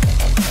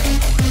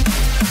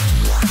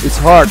 It's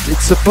hard.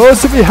 It's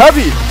supposed to be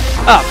heavy.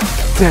 Up,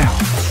 down,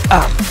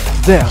 up,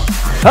 down,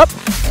 up.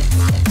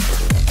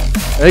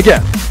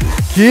 Again.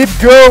 Keep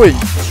going.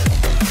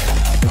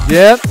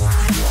 Again.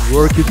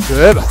 Work it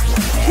good.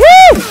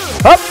 Woo!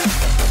 Up.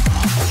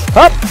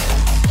 Up.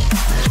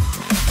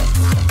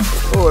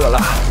 Oh la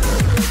la.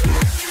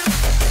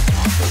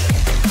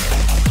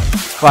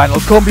 Final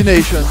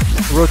combination.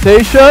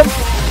 Rotation.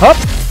 Up.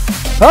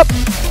 Up.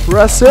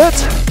 Press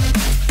it.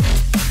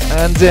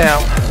 And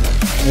down.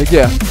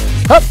 Again.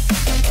 Up.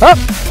 Up.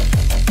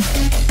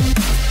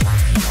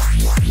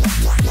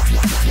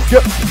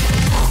 Go.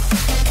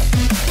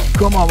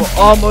 Come on, we're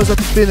almost at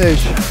the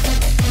finish.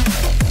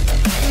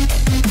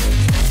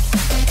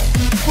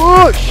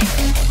 Push.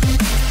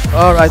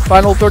 Alright,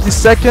 final 30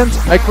 seconds.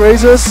 Neck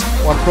raises.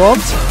 1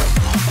 front,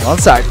 1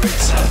 side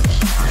raise.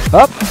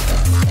 Up.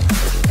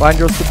 Find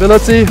your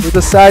stability with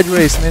the side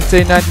raise.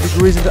 Maintain 90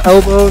 degrees in the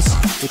elbows.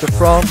 With the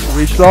front,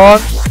 reach long.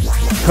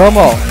 Come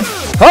on.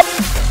 Up.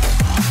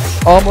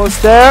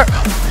 Almost there.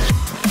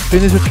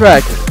 Finish the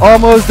track.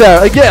 Almost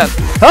there. Again.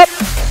 Up.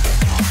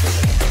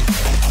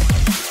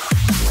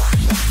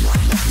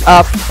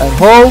 Up and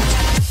hold.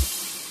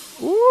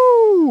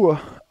 Woo!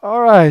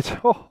 Alright.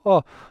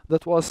 Oh,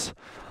 that was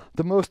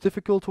the most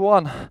difficult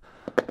one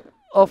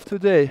of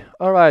today.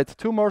 Alright,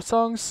 2 more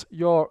songs,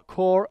 your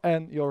core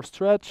and your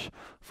stretch.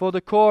 For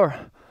the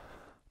core,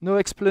 no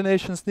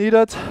explanations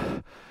needed.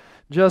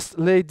 Just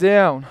lay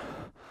down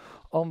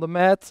on the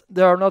mat.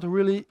 There are not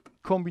really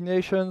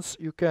combinations.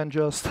 You can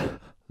just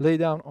lay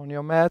down on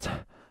your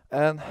mat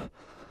and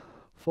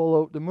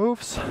follow the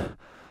moves.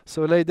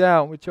 So lay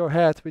down with your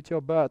head, with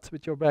your butt,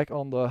 with your back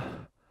on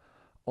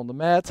on the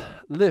mat.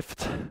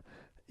 Lift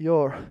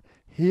your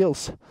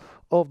heels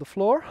off the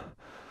floor,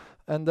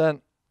 and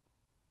then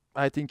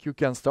I think you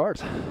can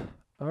start.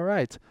 All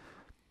right,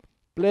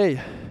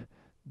 play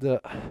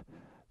the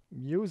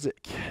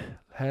music.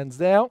 Hands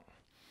down.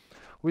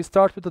 We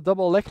start with a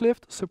double leg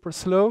lift, super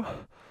slow.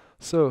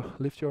 So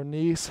lift your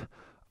knees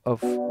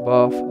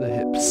above the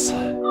hips.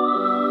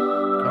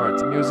 All right,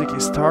 the music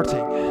is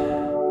starting.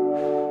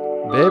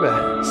 Baby,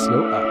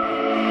 slow up.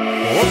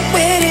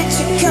 Where did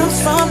you come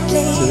from,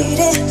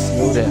 lady?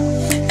 Slow down.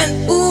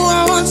 And ooh,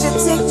 I want you to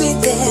take me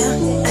there.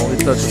 Only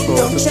touch the floor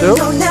Don't with you the toe.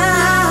 know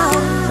now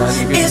Then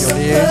you get is your the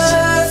knees.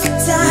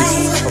 perfect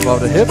time.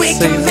 Above the hips, We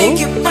same can make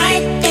move. it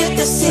right in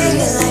the city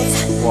light.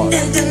 1,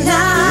 And the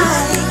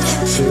night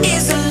 2,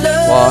 is a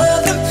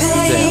love and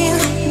pain.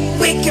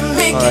 We can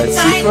make Alright, it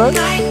night, sequence.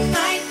 night,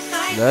 night,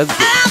 night. Let's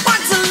go. I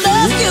want to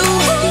love you.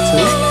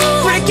 2,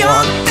 Break your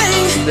 1.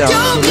 thing. Down.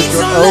 So You lift need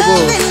your some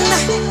elbows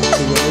loving.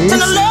 to your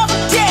And I knees. love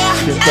it, yeah.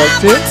 Chin I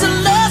tucked want in. to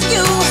love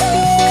you.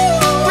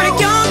 Break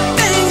your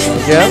thing.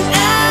 Again. And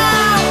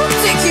I'll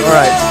take you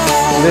Alright, there.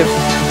 lift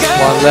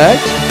one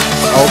leg.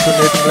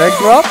 Alternating leg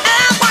drop.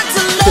 I want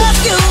to love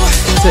you.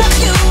 Sit.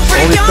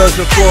 Break Only your touch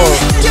the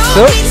floor. thing.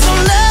 So, You need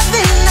some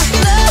loving.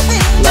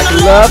 like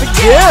And I love it,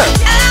 again.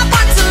 yeah. I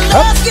want to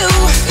Up. love you.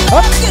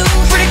 Up.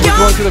 Break We're your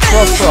going to the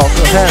cross crawl.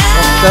 So hands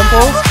on the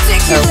temples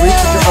and reach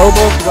with your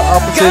elbow to the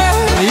opposite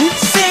knee.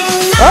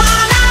 Up.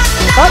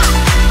 Up.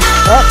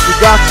 Up. You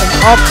got an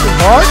option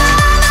mark.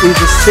 Is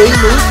the same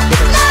move,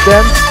 but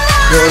extend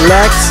your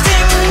legs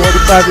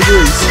 45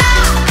 degrees.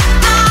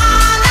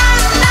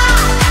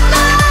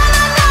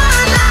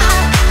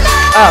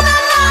 Up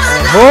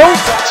and hold.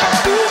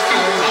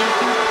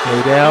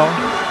 Lay down.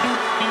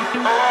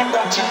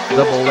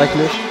 Double leg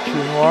lift.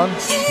 2 in 1.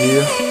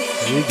 Here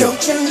we go.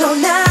 Don't you know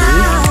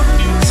now?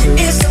 3, 2,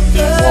 It's the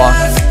 1.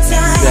 perfect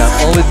time. Yeah,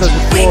 only touch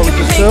the We floor can with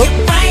the make toe.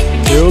 it right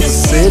in Feel the the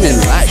city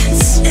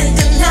lights. And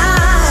the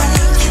night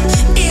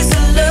is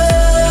a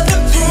love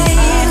and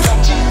pain.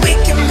 We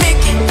can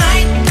make it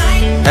night,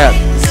 night. And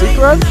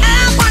sequence.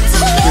 I want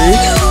to love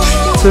you.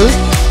 2,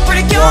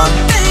 Break your 1.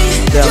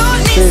 thing. Down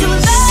You to need same, some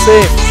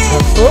same loving.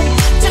 tempo.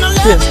 And I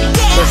love Chin, it,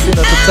 yeah. tuck in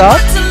at the I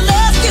top. want to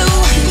love you.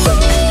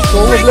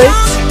 Shoulder Break your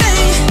blades.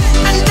 thing.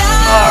 And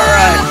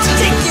Alright. I'll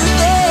take you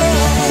there.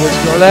 With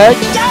your leg.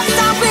 Don't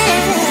stop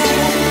it.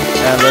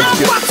 And let's I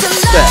go. want to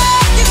Step.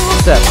 love you.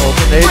 Step.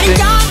 Break Alternating.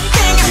 your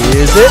thing.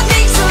 Is You it?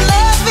 need some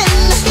loving.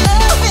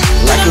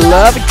 Like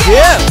love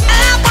again.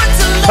 I want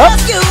to Up.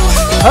 love you.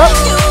 Up.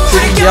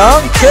 Sitting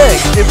young.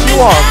 Kick if you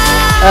want.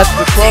 At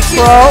the cross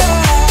crawl.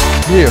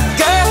 Here.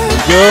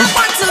 Go.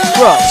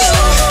 Cross.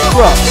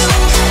 Cross.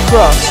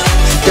 Cross.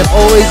 You can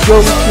always go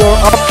with your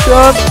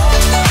option.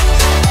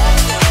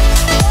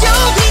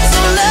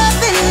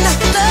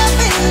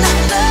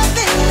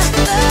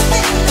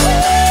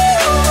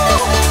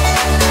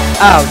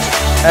 Out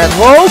and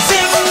hold.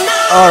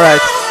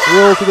 Alright,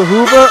 roll to the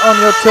Hoover on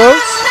your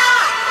toes.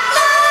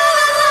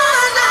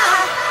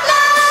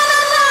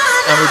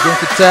 And we're going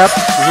to tap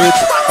with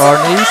our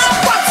knees.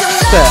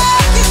 Tap,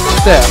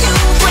 tap,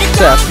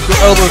 tap. Keep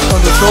your elbows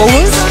on the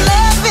shoulders.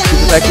 Keep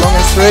the back long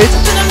and straight.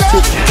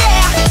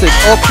 Take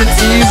option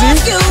easy.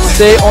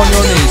 Stay on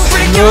your knees.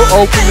 No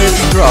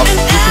alternating drop.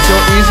 This is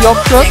your easy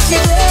option.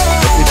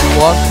 But if you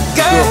want,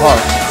 go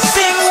hard.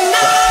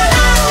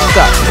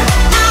 Tap.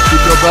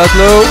 Keep your butt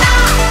low.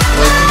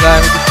 Waist in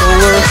line with the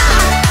shoulders.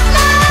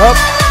 Up,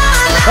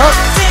 up.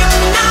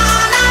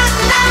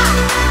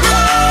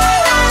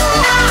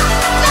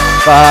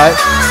 5,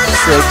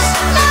 6,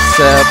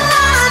 7,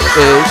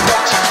 8,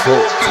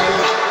 hold.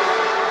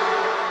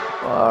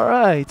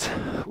 Alright,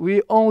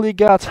 we only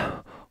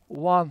got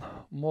one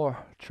more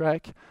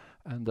track,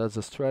 and that's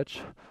a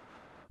stretch.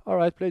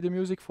 Alright, play the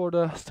music for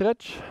the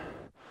stretch.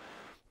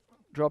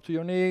 Drop to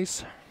your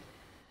knees.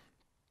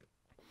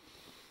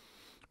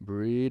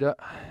 Breathe out.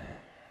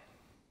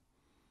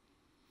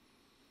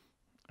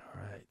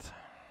 Alright.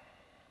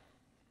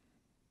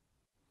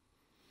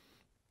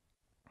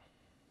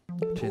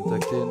 Chin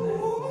tucked in.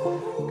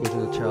 Go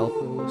to the child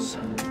pose.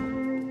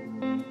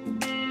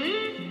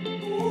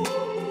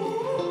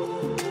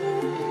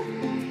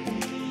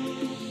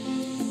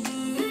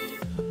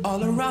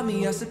 All around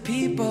me, I see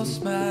people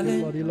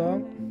smiling. Body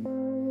long.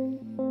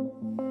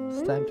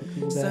 It's time to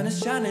cool Sun down. is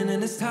shining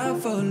and it's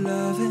time for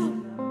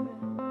loving.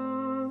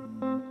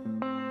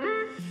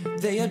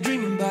 They are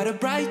dreaming about a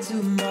bright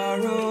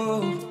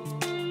tomorrow.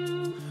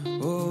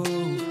 Oh,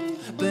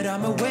 but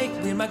I'm awake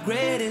with my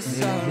greatest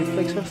Hip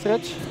flexor sorrow.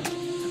 stretch.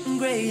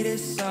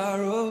 Greatest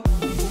sorrow.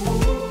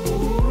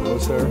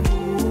 Closer.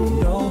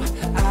 No,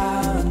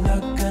 I'm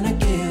not gonna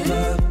give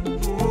up.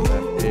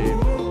 And aim.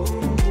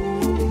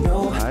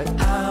 No, Right.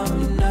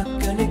 I'm not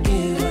gonna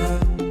give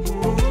up.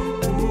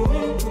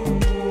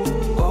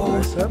 Oh,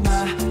 Biceps.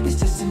 my, it's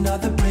just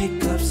another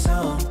breakup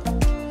song.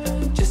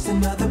 Just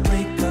another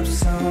breakup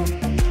song.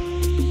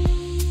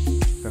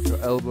 Grab your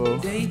elbow.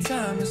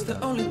 Daytime is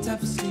the only time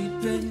for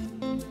sleeping.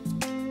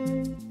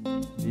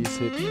 Knees,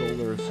 hips,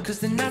 shoulders. Cause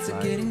the nights are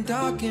Right. getting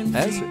dark and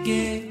Hands.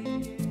 freaky.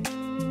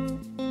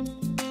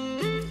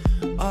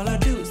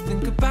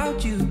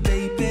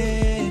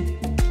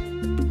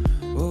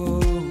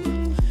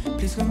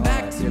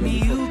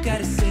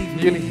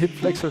 kneeling hip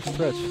flexor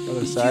stretch.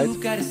 Other side.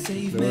 You gotta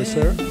save me.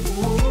 Closer.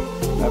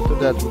 After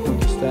that, we're going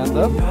to stand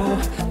up.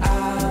 No,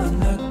 I'm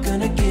not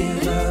gonna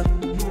give up.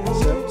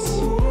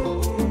 Biceps.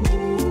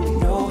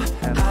 No,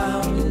 And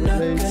I'm not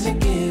gonna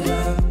give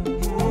up.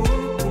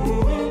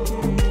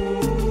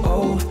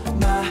 Oh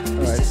my,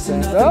 it's just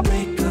stand another up.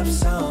 breakup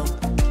song.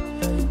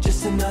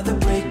 Just another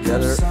breakup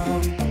Together.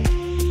 song.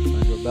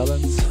 Find your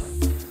balance.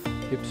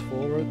 Hips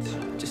forward.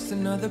 Just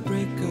another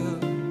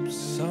breakup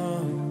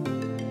song.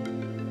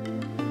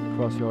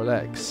 Cross your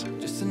legs.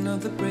 Just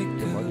another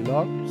Body breakup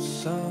lock.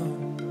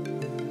 song.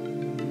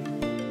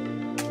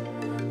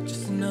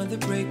 Just another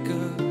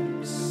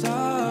breakup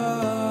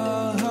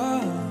song.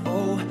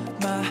 Oh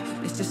my,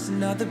 it's just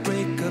another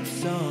breakup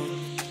song.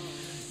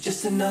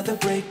 Just another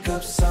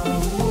breakup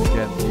song.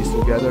 Again, knees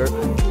together.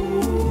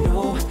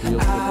 No, Heels to the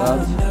butt.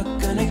 I'm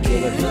not gonna Knees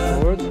together, give hips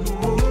up. forward.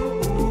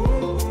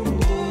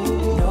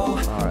 No,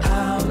 Alright,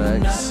 I'm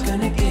legs. not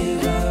gonna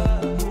give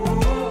up.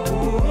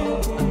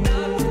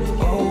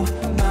 Oh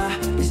my,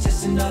 it's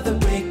just another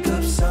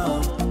breakup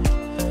song.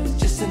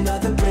 Just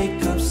another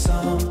breakup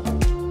song.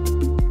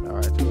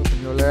 Alright,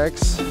 open your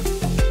legs.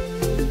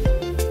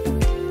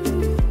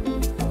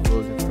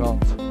 Elbows in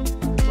front.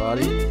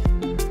 Body.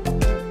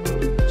 And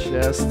open the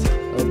chest.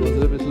 Elbows a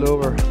little bit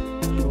lower.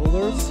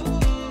 Shoulders.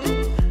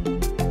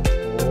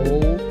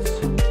 Hold.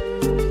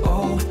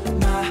 Oh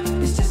my,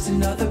 it's just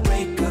another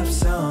breakup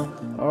song.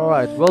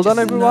 Alright, well done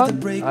Just another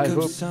everyone. I breakup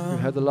hope you song.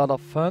 had a lot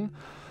of fun.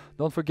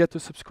 Don't forget to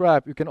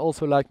subscribe. You can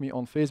also like me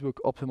on Facebook,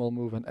 Optimal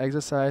Move and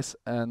Exercise,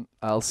 and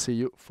I'll see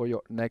you for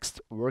your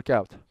next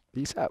workout.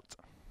 Peace out.